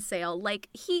Beckinsale. Like,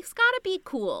 he's got to be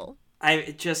cool.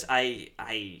 He's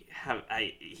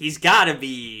got to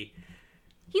be.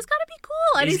 He's got to be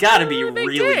cool. And he's got to be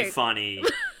really really funny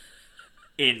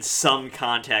in some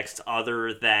context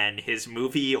other than his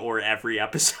movie or every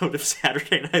episode of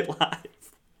Saturday Night Live.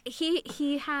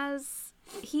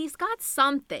 He's got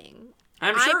something.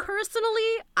 I'm sure.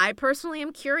 I personally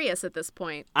am curious at this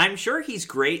point. I'm sure he's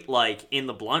great, like, in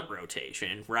the Blunt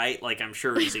rotation, right? Like, I'm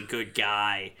sure he's a good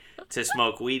guy to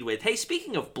smoke weed with. Hey,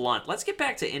 speaking of Blunt, let's get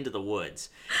back to Into the Woods.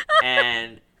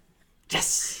 And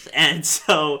yes, and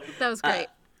so that was great.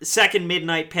 Second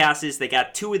midnight passes. They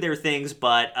got 2 of their things,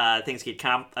 but things get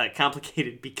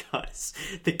complicated because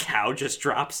the cow just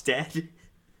drops dead.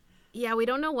 Yeah, we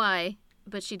don't know why,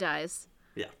 but she dies.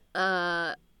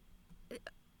 Yeah.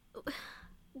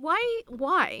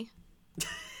 Why?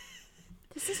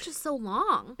 This is just so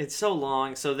long. It's so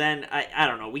long. So then, I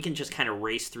don't know, we can just kind of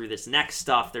race through this next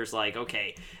stuff. There's like,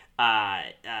 okay,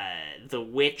 the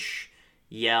witch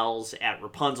yells at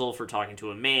Rapunzel for talking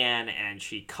to a man, and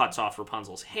she cuts off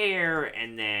Rapunzel's hair,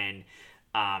 and then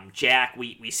Jack,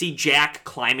 we see Jack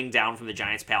climbing down from the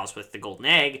Giant's Palace with the golden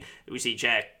egg. We see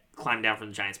Jack climb down from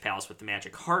the Giant's Palace with the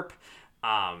magic harp.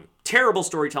 Terrible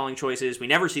storytelling choices. We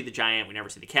never see the Giant. We never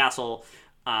see the castle.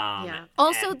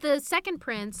 Also, the second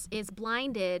prince is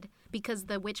blinded because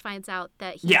the witch finds out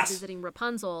that he's visiting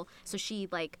Rapunzel, so she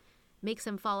makes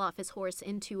him fall off his horse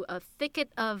into a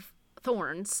thicket of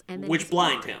thorns, and then which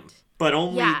blind him, but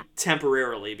only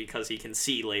temporarily because he can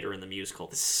see later in the musical.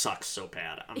 This sucks so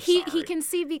bad. He can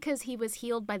see because he was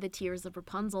healed by the tears of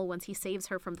Rapunzel once he saves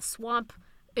her from the swamp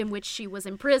in which she was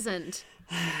imprisoned.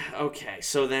 Okay,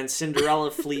 so then Cinderella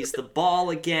flees the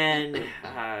ball again.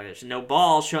 There's no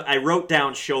ball. I wrote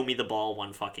down, show me the ball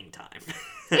one fucking time.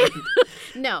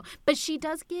 No, but she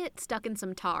does get stuck in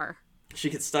some tar. She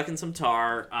gets stuck in some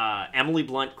tar. Emily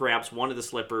Blunt grabs one of the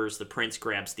slippers. The prince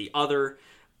grabs the other.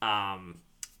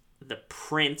 The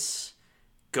prince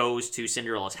goes to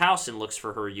Cinderella's house and looks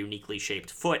for her uniquely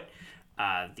shaped foot.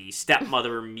 The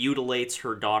stepmother mutilates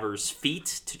her daughter's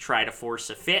feet to try to force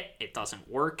a fit. It doesn't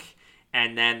work.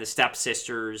 And then the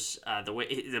stepsisters,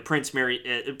 the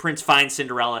prince finds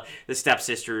Cinderella. The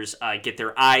stepsisters get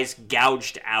their eyes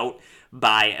gouged out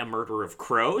by a murder of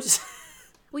crows.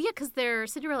 Well, yeah, because they're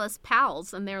Cinderella's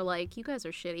pals, and they're like, you guys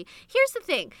are shitty. Here's the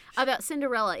thing about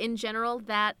Cinderella in general,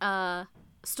 that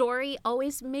story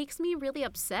always makes me really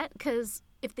upset, because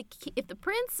if the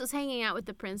prince is hanging out with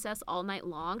the princess all night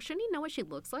long, shouldn't he know what she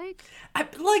looks like?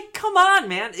 Come on,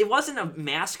 man. It wasn't a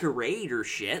masquerade or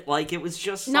shit. It was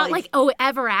just Not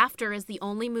Ever After is the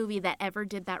only movie that ever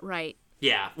did that right.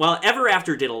 Yeah, well, Ever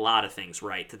After did a lot of things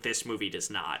right that this movie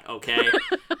does not, okay?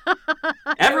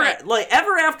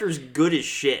 Ever After's good as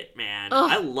shit, man. Ugh.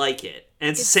 I like it.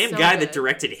 And it's the same guy that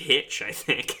directed Hitch, I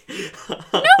think.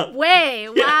 No way!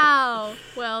 Wow.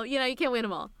 Well, you can't win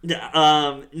them all.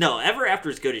 No, Ever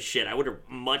After is good as shit. I would have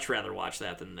much rather watched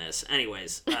that than this.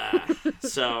 Anyways,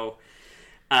 so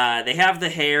they have the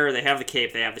hair, they have the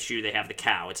cape, they have the shoe, they have the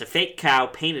cow. It's a fake cow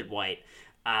painted white.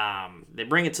 They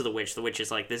bring it to the witch. The witch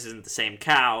is like, this isn't the same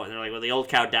cow. And they're like, well, the old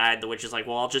cow died. The witch is like,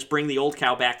 well, I'll just bring the old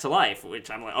cow back to life. Which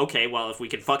I'm like, okay, well, if we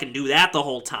could fucking do that the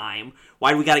whole time,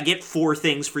 why do we gotta get 4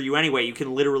 things for you anyway? You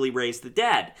can literally raise the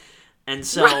dead. And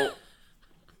so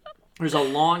there's a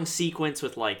long sequence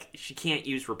with, she can't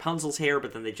use Rapunzel's hair,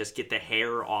 but then they just get the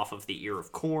hair off of the ear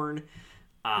of corn.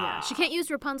 She can't use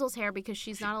Rapunzel's hair because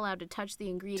she's not allowed to touch the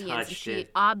ingredients. And she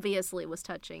obviously was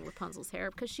touching Rapunzel's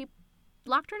hair because she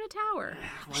locked her in a tower.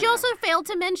 She also failed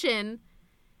to mention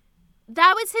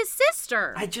that was his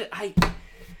sister.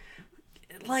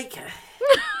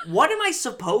 What am I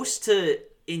supposed to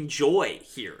enjoy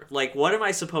here? What am I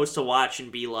supposed to watch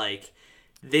and be like,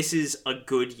 this is a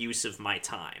good use of my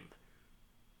time?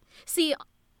 See,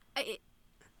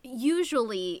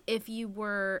 usually if you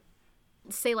were,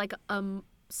 say, a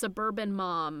suburban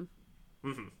mom,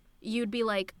 you'd be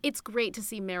like, it's great to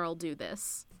see Meryl do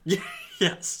this.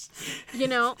 Yes.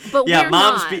 But we're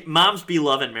not. Moms be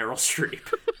loving Meryl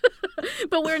Streep.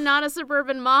 But we're not a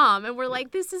suburban mom, and we're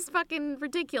like, this is fucking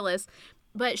ridiculous.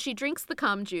 But she drinks the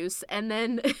cum juice, and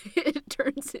then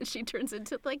she turns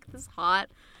into this hot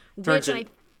witch.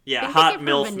 Hot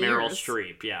MILF Meryl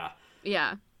Streep, yeah.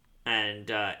 Yeah. And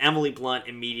Emily Blunt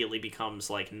immediately becomes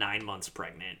 9 months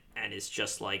pregnant, and is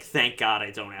just like, thank God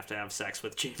I don't have to have sex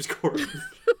with James Corden.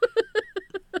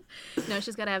 No,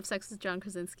 she's got to have sex with John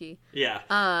Krasinski.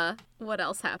 Yeah. What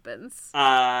else happens?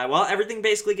 Well, everything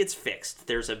basically gets fixed.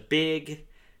 There's a big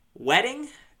wedding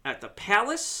at the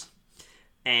palace,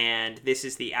 and this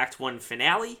is the Act 1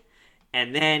 finale.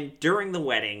 And then, during the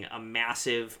wedding, a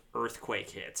massive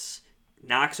earthquake hits.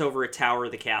 Knocks over a tower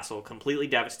of the castle, completely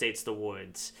devastates the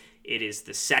woods. It is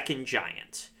the second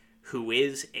giant, who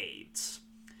is AIDS.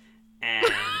 And...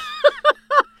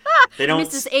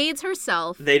 Mrs. AIDS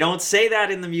herself. They don't say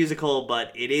that in the musical,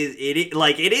 but it is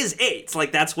AIDS.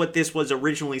 That's what this was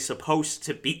originally supposed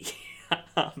to be.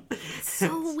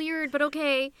 So weird, but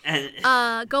okay. And,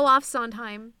 go off,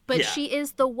 Sondheim. But she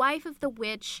is the wife of the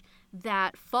witch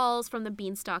that falls from the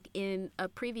beanstalk in a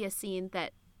previous scene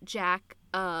that Jack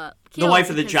killed. The wife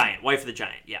of the giant. Wife of the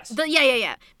giant, yes.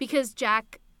 Yeah. Because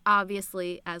Jack,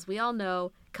 obviously, as we all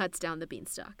know, cuts down the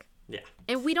beanstalk. Yeah.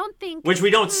 And we don't think... Which we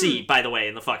don't see, by the way,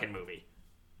 in the fucking movie.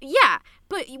 Yeah,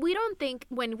 but we don't think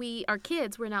when we are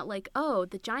kids, we're not like, oh,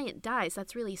 the giant dies.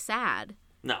 That's really sad.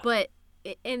 No. But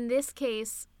in this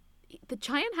case, the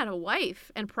giant had a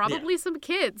wife and probably some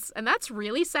kids. And that's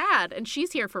really sad. And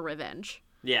she's here for revenge.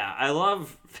 Yeah, I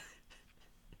love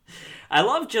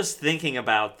just thinking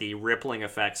about the rippling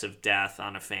effects of death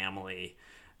on a family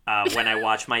when I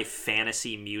watch my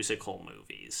fantasy musical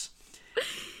movies.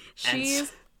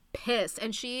 She's pissed,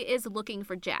 and she is looking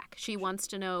for Jack. She wants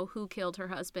to know who killed her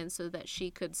husband so that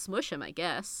she could smush him, I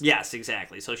guess. Yes,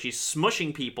 exactly. So she's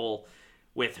smushing people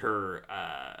with her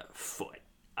foot,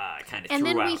 kind of. And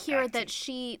then we throughout hear Act that Two.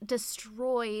 she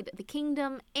destroyed the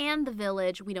kingdom and the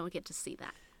village. We don't get to see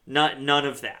that. None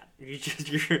of that.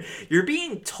 You're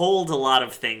being told a lot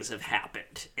of things have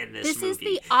happened in this movie. This is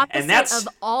the opposite and that's,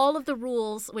 of all of the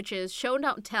rules, which is show,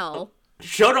 don't tell.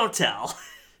 Show don't tell.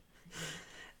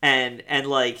 and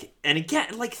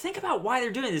again, like, think about why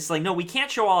they're doing this. Like, no, we can't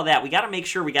show all that. We got to make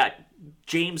sure we got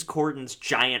James Corden's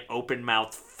giant open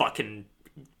mouth fucking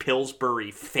Pillsbury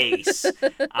face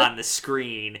on the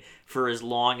screen for as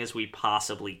long as we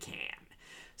possibly can.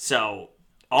 So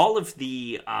all of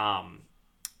the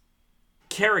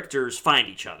characters find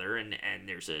each other, and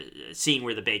there's a scene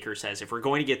where the baker says, if we're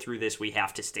going to get through this, we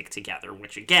have to stick together,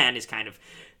 which again is kind of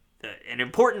an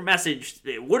important message.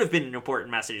 It would have been an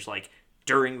important message, like,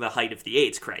 during the height of the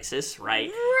AIDS crisis, right?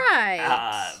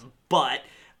 Right. But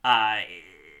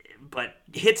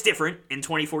hits different in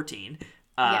 2014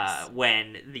 Yes.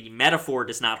 when the metaphor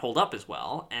does not hold up as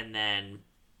well, and then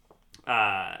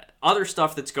other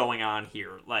stuff that's going on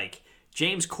here, like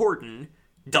James Corden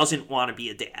doesn't want to be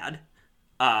a dad.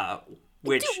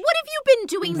 Which, Dude, what have you been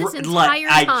doing this entire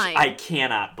time? I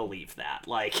cannot believe that.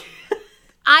 Like,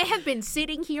 I have been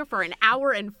sitting here for an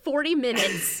hour and 40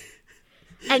 minutes,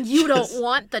 and you don't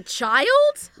want the child?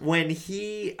 when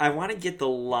I want to get the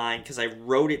line because I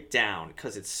wrote it down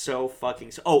because it's so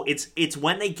fucking. Oh, it's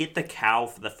when they get the cow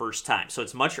for the first time. So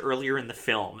it's much earlier in the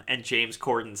film, and James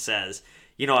Corden says,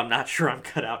 I'm not sure I'm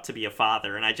cut out to be a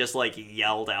father. And I just, like,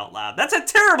 yelled out loud, that's a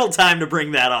terrible time to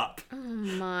bring that up. Oh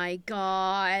my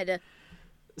god.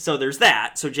 So there's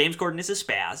that. So James Corden is a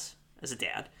spaz as a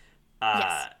dad.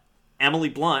 Yes. Emily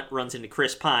Blunt runs into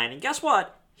Chris Pine, and guess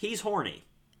what? He's horny.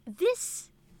 This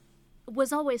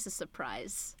was always a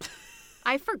surprise.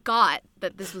 I forgot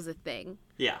that this was a thing.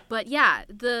 Yeah. But yeah,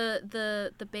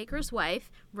 the baker's wife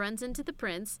runs into the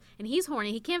prince, and he's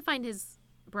horny. He can't find his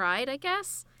bride, I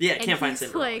guess. Yeah, and can't find he's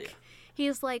Cinderella. like,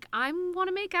 he's like, I want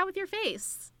to make out with your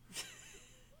face.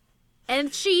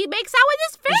 And she makes out with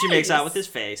his face. And she makes out with his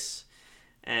face.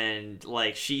 And,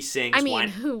 like, she sings... I mean,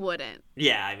 who wouldn't?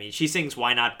 Yeah, I mean, she sings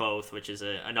Why Not Both, which is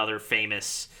another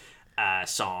famous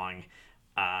song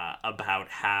about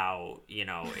how,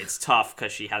 it's tough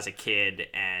because she has a kid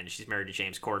and she's married to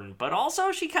James Corden, but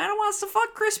also she kind of wants to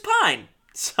fuck Chris Pine.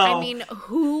 So, I mean,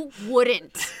 who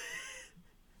wouldn't?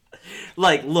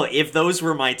 Like, look, if those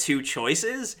were my two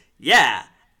choices, yeah,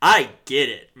 I get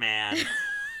it, man.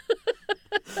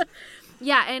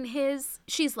 Yeah, and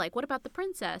she's like, what about the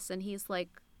princess? And he's like,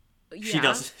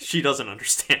 yeah. She doesn't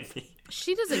understand me.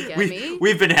 She doesn't get me.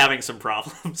 We've been having some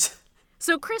problems.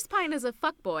 So Chris Pine is a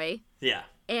fuckboy, Yeah.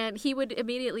 and he would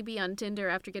immediately be on Tinder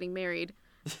after getting married.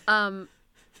 And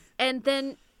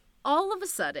then all of a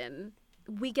sudden,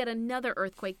 we get another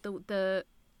earthquake. The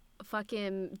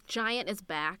fucking giant is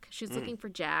back. She's looking for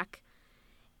Jack.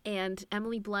 And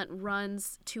Emily Blunt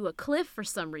runs to a cliff for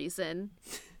some reason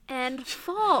and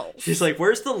falls. She's like,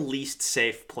 where's the least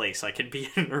safe place I could be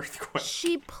in an earthquake?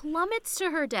 She plummets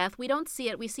to her death. We don't see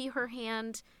it. We see her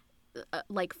hand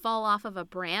like fall off of a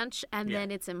branch, and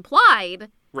then it's implied.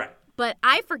 Right. But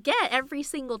I forget every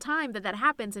single time that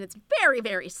happens, and it's very,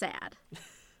 very sad.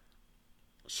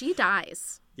 She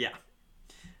dies. Yeah.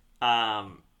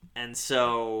 And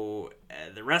so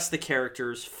the rest of the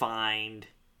characters find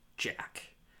Jack.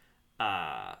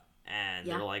 And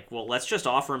they're like, well, let's just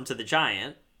offer him to the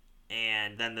giant,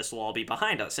 and then this will all be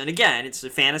behind us. And again, it's a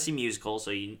fantasy musical,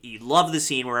 so you love the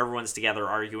scene where everyone's together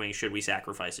arguing, should we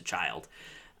sacrifice a child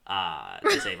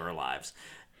to save our lives?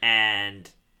 And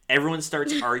everyone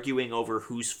starts arguing over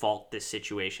whose fault this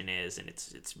situation is, and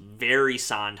it's very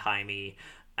Sondheim-y.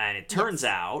 And it turns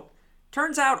out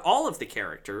all of the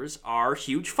characters are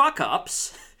huge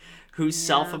fuck-ups whose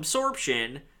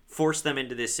self-absorption forced them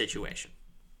into this situation.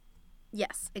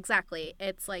 Yes, exactly.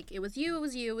 It's like, it was you, it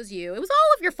was you, it was you. It was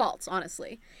all of your faults,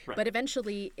 honestly. Right. But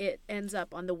eventually it ends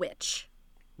up on the witch.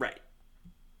 Right.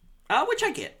 Which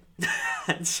I get.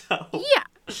 And so... Yeah,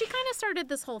 she kind of started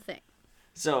this whole thing.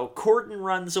 So Corden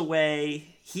runs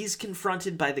away. He's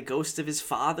confronted by the ghost of his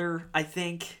father, I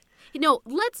think.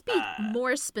 Let's be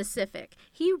more specific.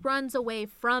 He runs away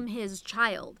from his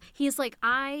child. He's like,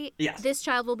 this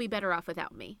child will be better off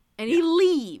without me. And he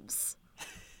leaves.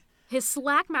 His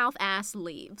slack mouth ass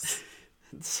leaves.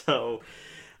 So,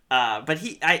 but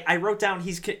I wrote down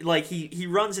he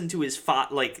runs into his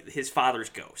father's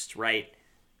ghost, right?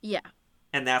 Yeah.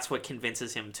 And that's what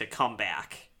convinces him to come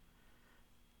back.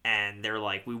 And they're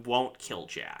like, we won't kill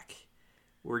Jack.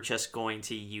 we're just going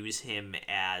to use him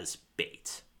as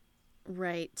bait.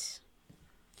 Right.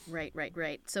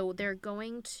 So they're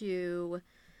going to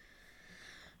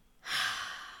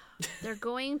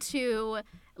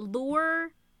lure.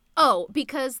 Oh,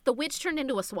 because the witch turned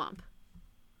into a swamp.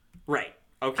 Right.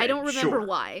 Okay. I don't remember sure.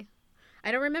 why.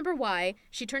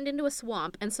 She turned into a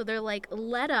swamp, and so they're like,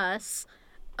 let us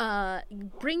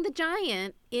bring the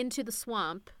giant into the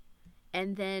swamp,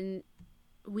 and then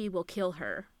we will kill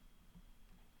her.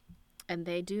 And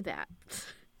they do that.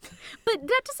 But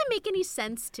that doesn't make any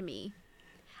sense to me.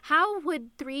 How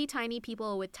would 3 tiny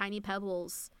people with tiny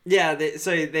pebbles... Yeah,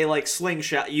 they like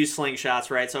use slingshots,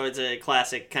 right? So it's a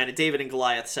classic kind of David and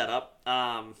Goliath setup.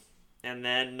 And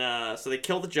then, so they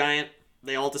kill the giant.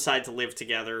 They all decide to live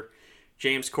together.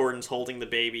 James Corden's holding the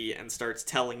baby and starts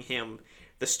telling him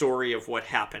the story of what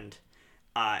happened.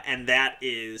 And that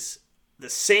is the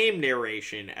same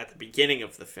narration at the beginning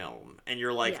of the film. And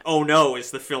you're like, oh no,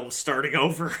 is the film starting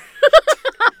over?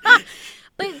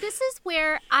 But this is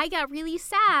where I got really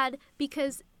sad,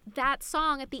 because that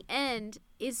song at the end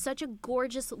is such a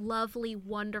gorgeous, lovely,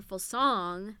 wonderful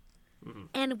song. Mm-hmm.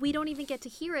 And we don't even get to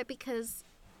hear it because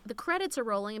the credits are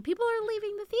rolling and people are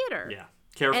leaving the theater. Yeah.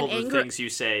 Careful of the things you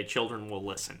say, children will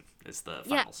listen, is the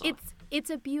final song.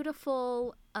 It's a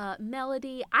beautiful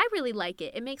melody. I really like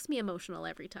it. It makes me emotional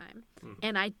every time. Mm-hmm.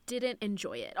 And I didn't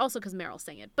enjoy it. Also because Meryl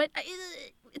sang it. But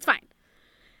it's fine.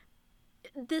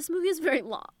 This movie is very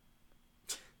long.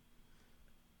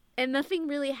 And nothing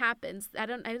really happens. I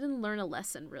didn't learn a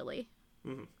lesson, really.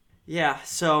 Mm-hmm. Yeah,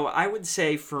 so I would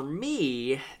say for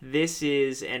me, this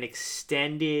is an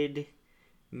extended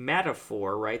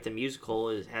metaphor, right? The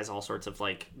musical has all sorts of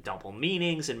like double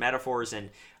meanings and metaphors, and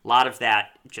a lot of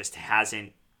that just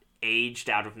hasn't aged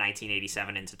out of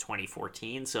 1987 into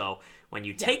 2014. So when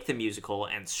you take the musical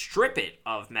and strip it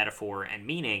of metaphor and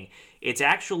meaning, it's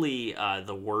actually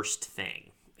the worst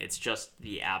thing. It's just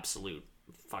the absolute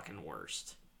fucking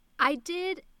worst.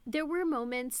 There were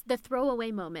moments, the throwaway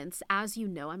moments. As you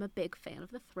know, I'm a big fan of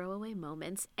the throwaway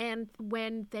moments. And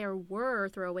when there were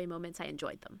throwaway moments, I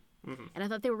enjoyed them. Mm-hmm. And I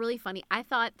thought they were really funny. I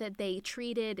thought that they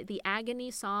treated the Agony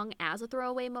song as a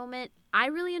throwaway moment. I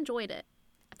really enjoyed it.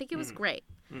 I think it was great.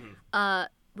 Mm-hmm.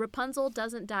 Rapunzel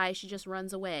doesn't die. She just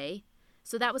runs away.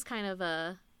 So that was kind of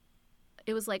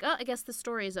it was like, oh, I guess the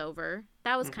story's over.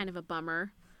 That was kind of a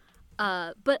bummer.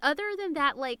 But other than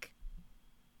that, like,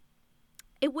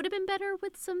 it would have been better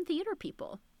with some theater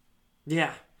people.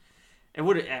 Yeah. It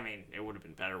would have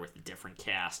been better with a different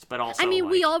cast, but also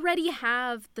we already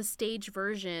have the stage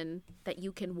version that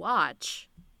you can watch.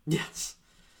 Yes.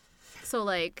 So,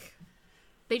 like,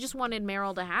 they just wanted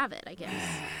Meryl to have it, I guess.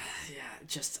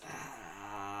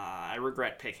 I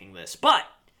regret picking this, but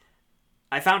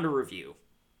I found a review,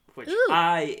 which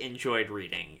I enjoyed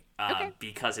reading,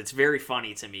 because it's very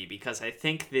funny to me, because I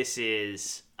think this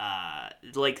is,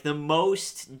 like, the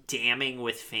most damning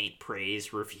with faint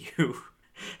praise review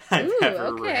I've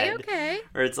ever read. Okay.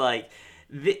 Or it's like,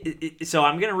 so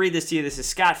I'm going to read this to you. This is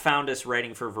Scott Foundas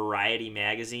writing for Variety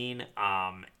magazine,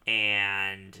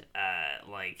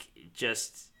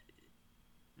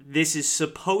 this is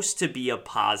supposed to be a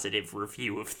positive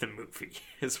review of the movie,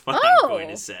 is what I'm going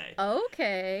to say.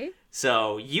 Okay.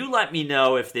 So you let me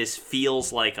know if this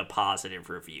feels like a positive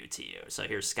review to you. So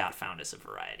here's Scott Foundas of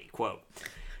Variety. Quote,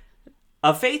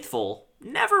 "A faithful,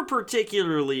 never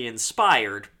particularly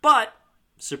inspired, but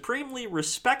supremely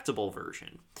respectable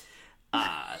version.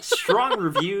 Strong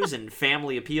reviews and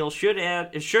family appeal should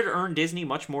earn Disney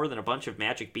much more than a bunch of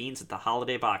magic beans at the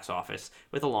holiday box office,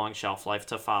 with a long shelf life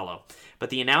to follow.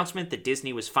 But the announcement that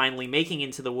Disney was finally making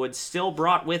Into the Woods still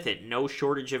brought with it no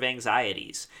shortage of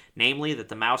anxieties, namely that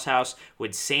the Mouse House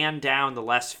would sand down the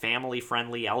less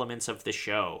family-friendly elements of the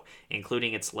show,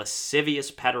 including its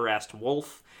lascivious pederast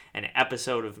wolf, an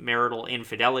episode of marital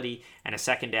infidelity, and a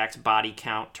second act body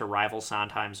count to rival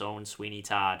Sondheim's own Sweeney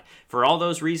Todd. For all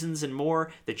those reasons and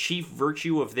more, the chief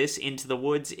virtue of this Into the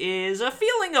Woods is a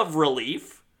feeling of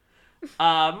relief.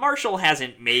 Marshall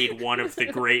hasn't made one of the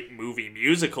great movie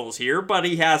musicals here, but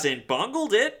he hasn't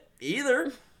bungled it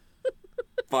either.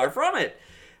 Far from it.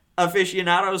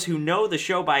 Aficionados who know the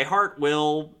show by heart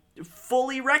will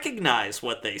fully recognize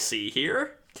what they see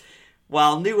here,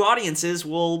 while new audiences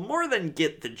will more than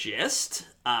get the gist.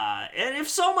 And if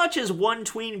so much as one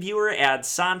tween viewer adds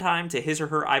Sondheim to his or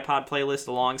her iPod playlist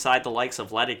alongside the likes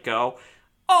of Let It Go,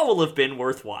 all will have been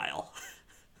worthwhile."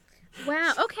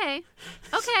 Wow, okay.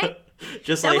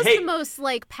 Just that like, was hey, the most,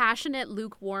 like, passionate,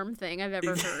 lukewarm thing I've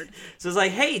ever heard. So it's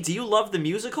like, hey, do you love the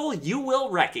musical? You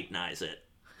will recognize it.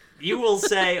 You will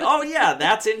say, oh yeah,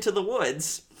 that's Into the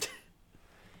Woods.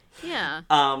 Yeah.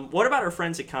 What about our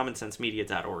friends at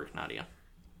commonsensemedia.org, Nadia?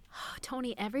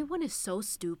 Tony, everyone is so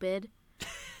stupid.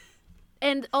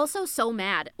 And also so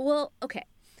mad. Well, okay.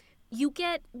 We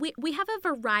have a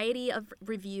variety of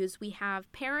reviews. We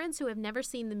have parents who have never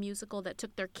seen the musical that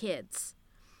took their kids.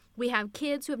 We have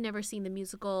kids who have never seen the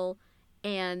musical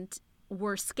and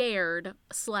were scared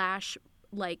 /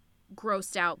 like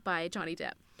grossed out by Johnny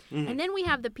Depp. And then we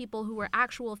have the people who were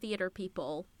actual theater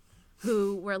people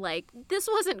who were like, this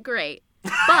wasn't great,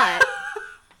 but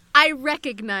I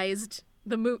recognized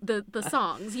the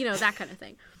songs, that kind of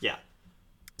thing. Yeah.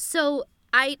 So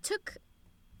I took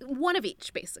one of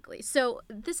each, basically. So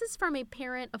this is from a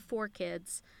parent of 4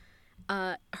 kids.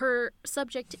 Her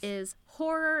subject is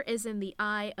horror is in the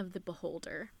eye of the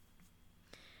beholder.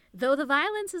 Though the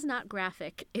violence is not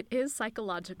graphic, it is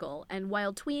psychological, and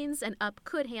while tweens and up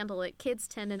could handle it, kids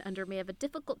 10 and under may have a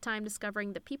difficult time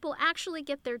discovering that people actually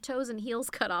get their toes and heels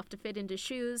cut off to fit into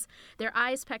shoes, their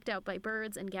eyes pecked out by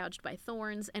birds and gouged by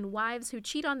thorns, and wives who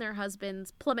cheat on their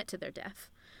husbands plummet to their death.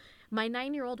 My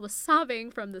 9-year-old was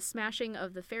sobbing from the smashing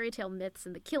of the fairy tale myths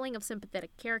and the killing of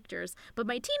sympathetic characters, but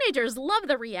my teenagers love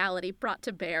the reality brought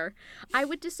to bear. I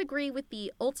would disagree with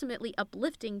the ultimately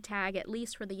uplifting tag, at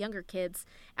least for the younger kids,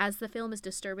 as the film is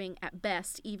disturbing at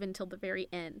best, even till the very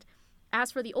end.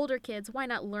 As for the older kids, why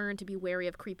not learn to be wary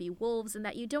of creepy wolves, and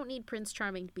that you don't need Prince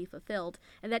Charming to be fulfilled,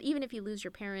 and that even if you lose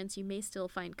your parents, you may still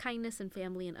find kindness and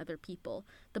family in other people.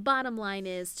 The bottom line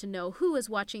is to know who is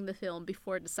watching the film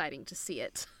before deciding to see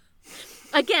it.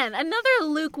 Again, another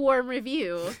lukewarm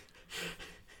review.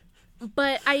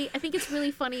 But I think it's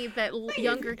really funny that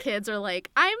younger kids are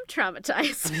like, I'm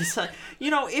traumatized.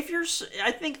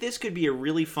 I think this could be a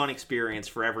really fun experience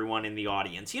for everyone in the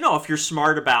audience. If you're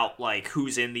smart about, like,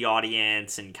 who's in the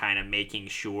audience and kind of making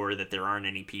sure that there aren't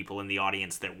any people in the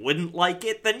audience that wouldn't like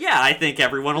it, then yeah, I think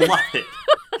everyone will love it.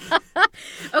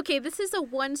 Okay, this is a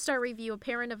 1-star review. A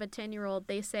parent of a 10-year-old,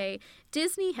 they say,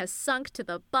 Disney has sunk to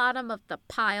the bottom of the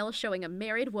pile, showing a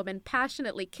married woman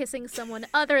passionately kissing someone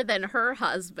other than her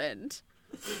husband.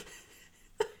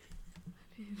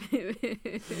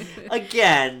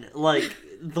 Again, like,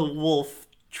 the wolf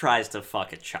tries to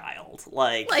fuck a child.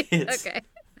 Okay.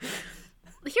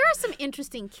 Here are some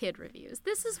interesting kid reviews.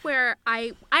 This is where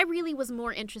I really was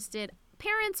more interested.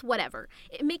 Parents, whatever.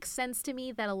 It makes sense to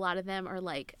me that a lot of them are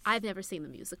like, I've never seen the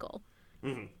musical.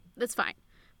 Mm-hmm. That's fine.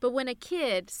 But when a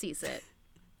kid sees it,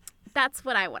 that's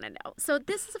what I want to know. So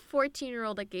this is a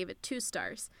 14-year-old that gave it 2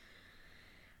 stars.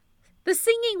 The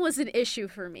singing was an issue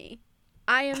for me.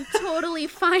 I am totally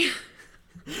fine.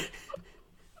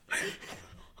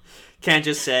 Can't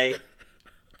just say,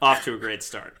 off to a great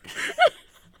start.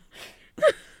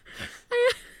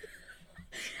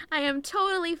 I am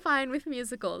totally fine with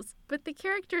musicals, but the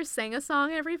characters sang a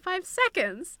song every 5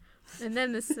 seconds, and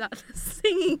then the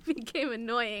singing became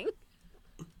annoying.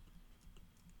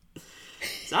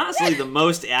 It's honestly the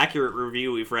most accurate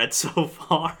review we've read so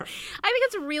far. I think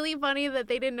it's really funny that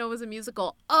they didn't know it was a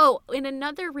musical. Oh, in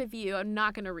another review, I'm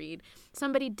not going to read,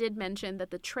 somebody did mention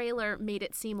that the trailer made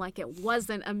it seem like it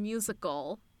wasn't a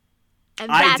musical. And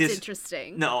that's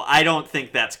interesting. No, I don't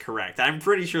think that's correct. I'm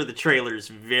pretty sure the trailer's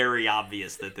very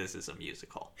obvious that this is a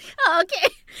musical. Oh, okay.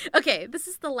 Okay, this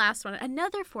is the last one.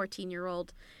 Another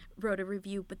 14-year-old wrote a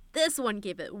review, but this one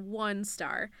gave it 1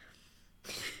 star.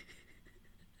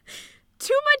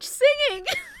 Too much singing!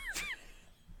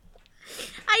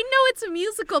 I know it's a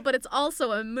musical, but it's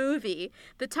also a movie.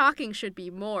 The talking should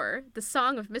be more. The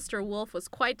song of Mr. Wolf was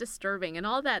quite disturbing, and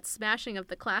all that smashing of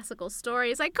the classical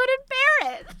stories, I couldn't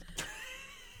bear it!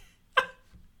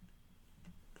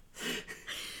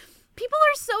 People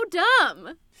are so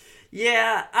dumb.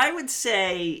 Yeah, I would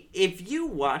say if you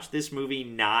watch this movie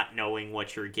not knowing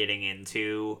what you're getting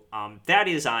into, that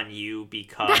is on you,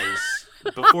 because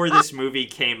before this movie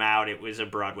came out, it was a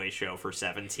Broadway show for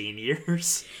 17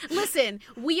 years. Listen,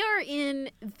 we are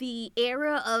in the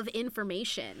era of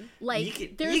information. Like,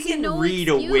 you there's can no read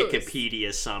excuse. a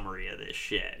Wikipedia summary of this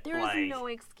shit. There's no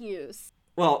excuse.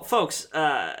 Well, folks,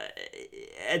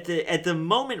 at the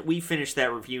moment we finished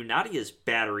that review, Nadia's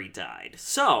battery died.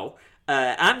 So,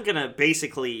 I'm going to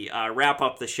basically wrap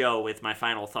up the show with my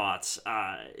final thoughts.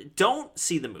 Don't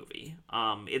see the movie.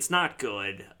 It's not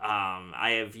good.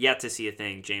 I have yet to see a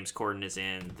thing James Corden is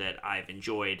in that I've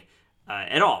enjoyed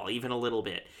at all, even a little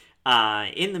bit.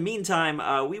 In the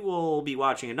meantime, we will be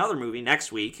watching another movie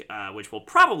next week, which will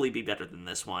probably be better than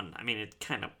this one. I mean, it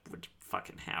kind of would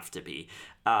fucking have to be.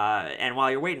 And while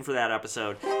you're waiting for that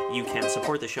episode, you can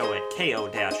support the show at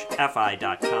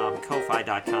ko-fi.com,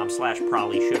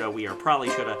 ko-fi.com/ProllyShoulda. We are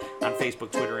ProllyShoulda on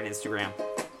Facebook, Twitter, and Instagram.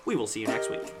 We will see you next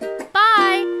week.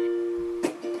 Bye!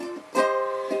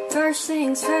 First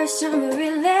things first, I'm a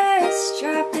realist.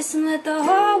 Drop this and let the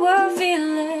whole world feel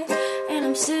it. And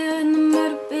I'm still in the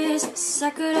murder business. I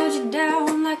could hold you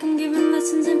down like I'm giving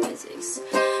lessons in physics.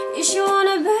 You should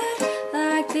want a bed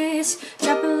like this.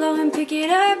 Drop it low and pick it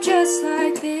up just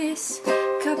like this.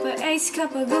 Cup of ace,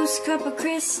 cup of goose, cup of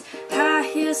Chris. High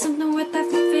heels, something with that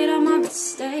fit on my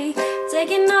wrist. Stay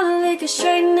taking all the liquor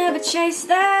straight, never chase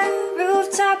that.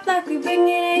 Rooftop like we bring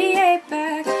it 88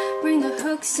 back. Bring the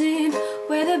hooks in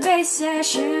where the bass at.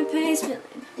 Champagne spilling.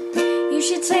 You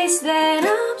should taste that.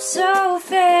 I'm so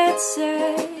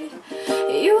fancy.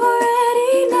 You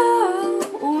already know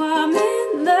I'm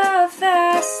in the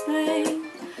fast lane.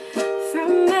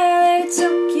 From LA to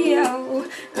Tokyo,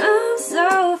 I'm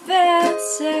so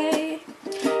fancy.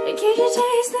 And can you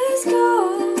taste this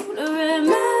gold?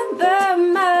 Remember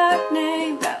my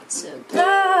name, about to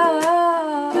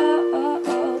blow.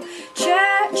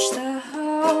 Trash the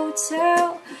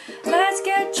hotel. Let's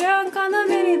get drunk on the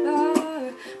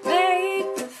minibar.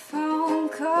 Make the phone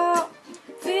call.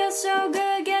 Feels so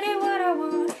good getting what I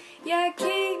want. Yeah,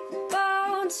 keep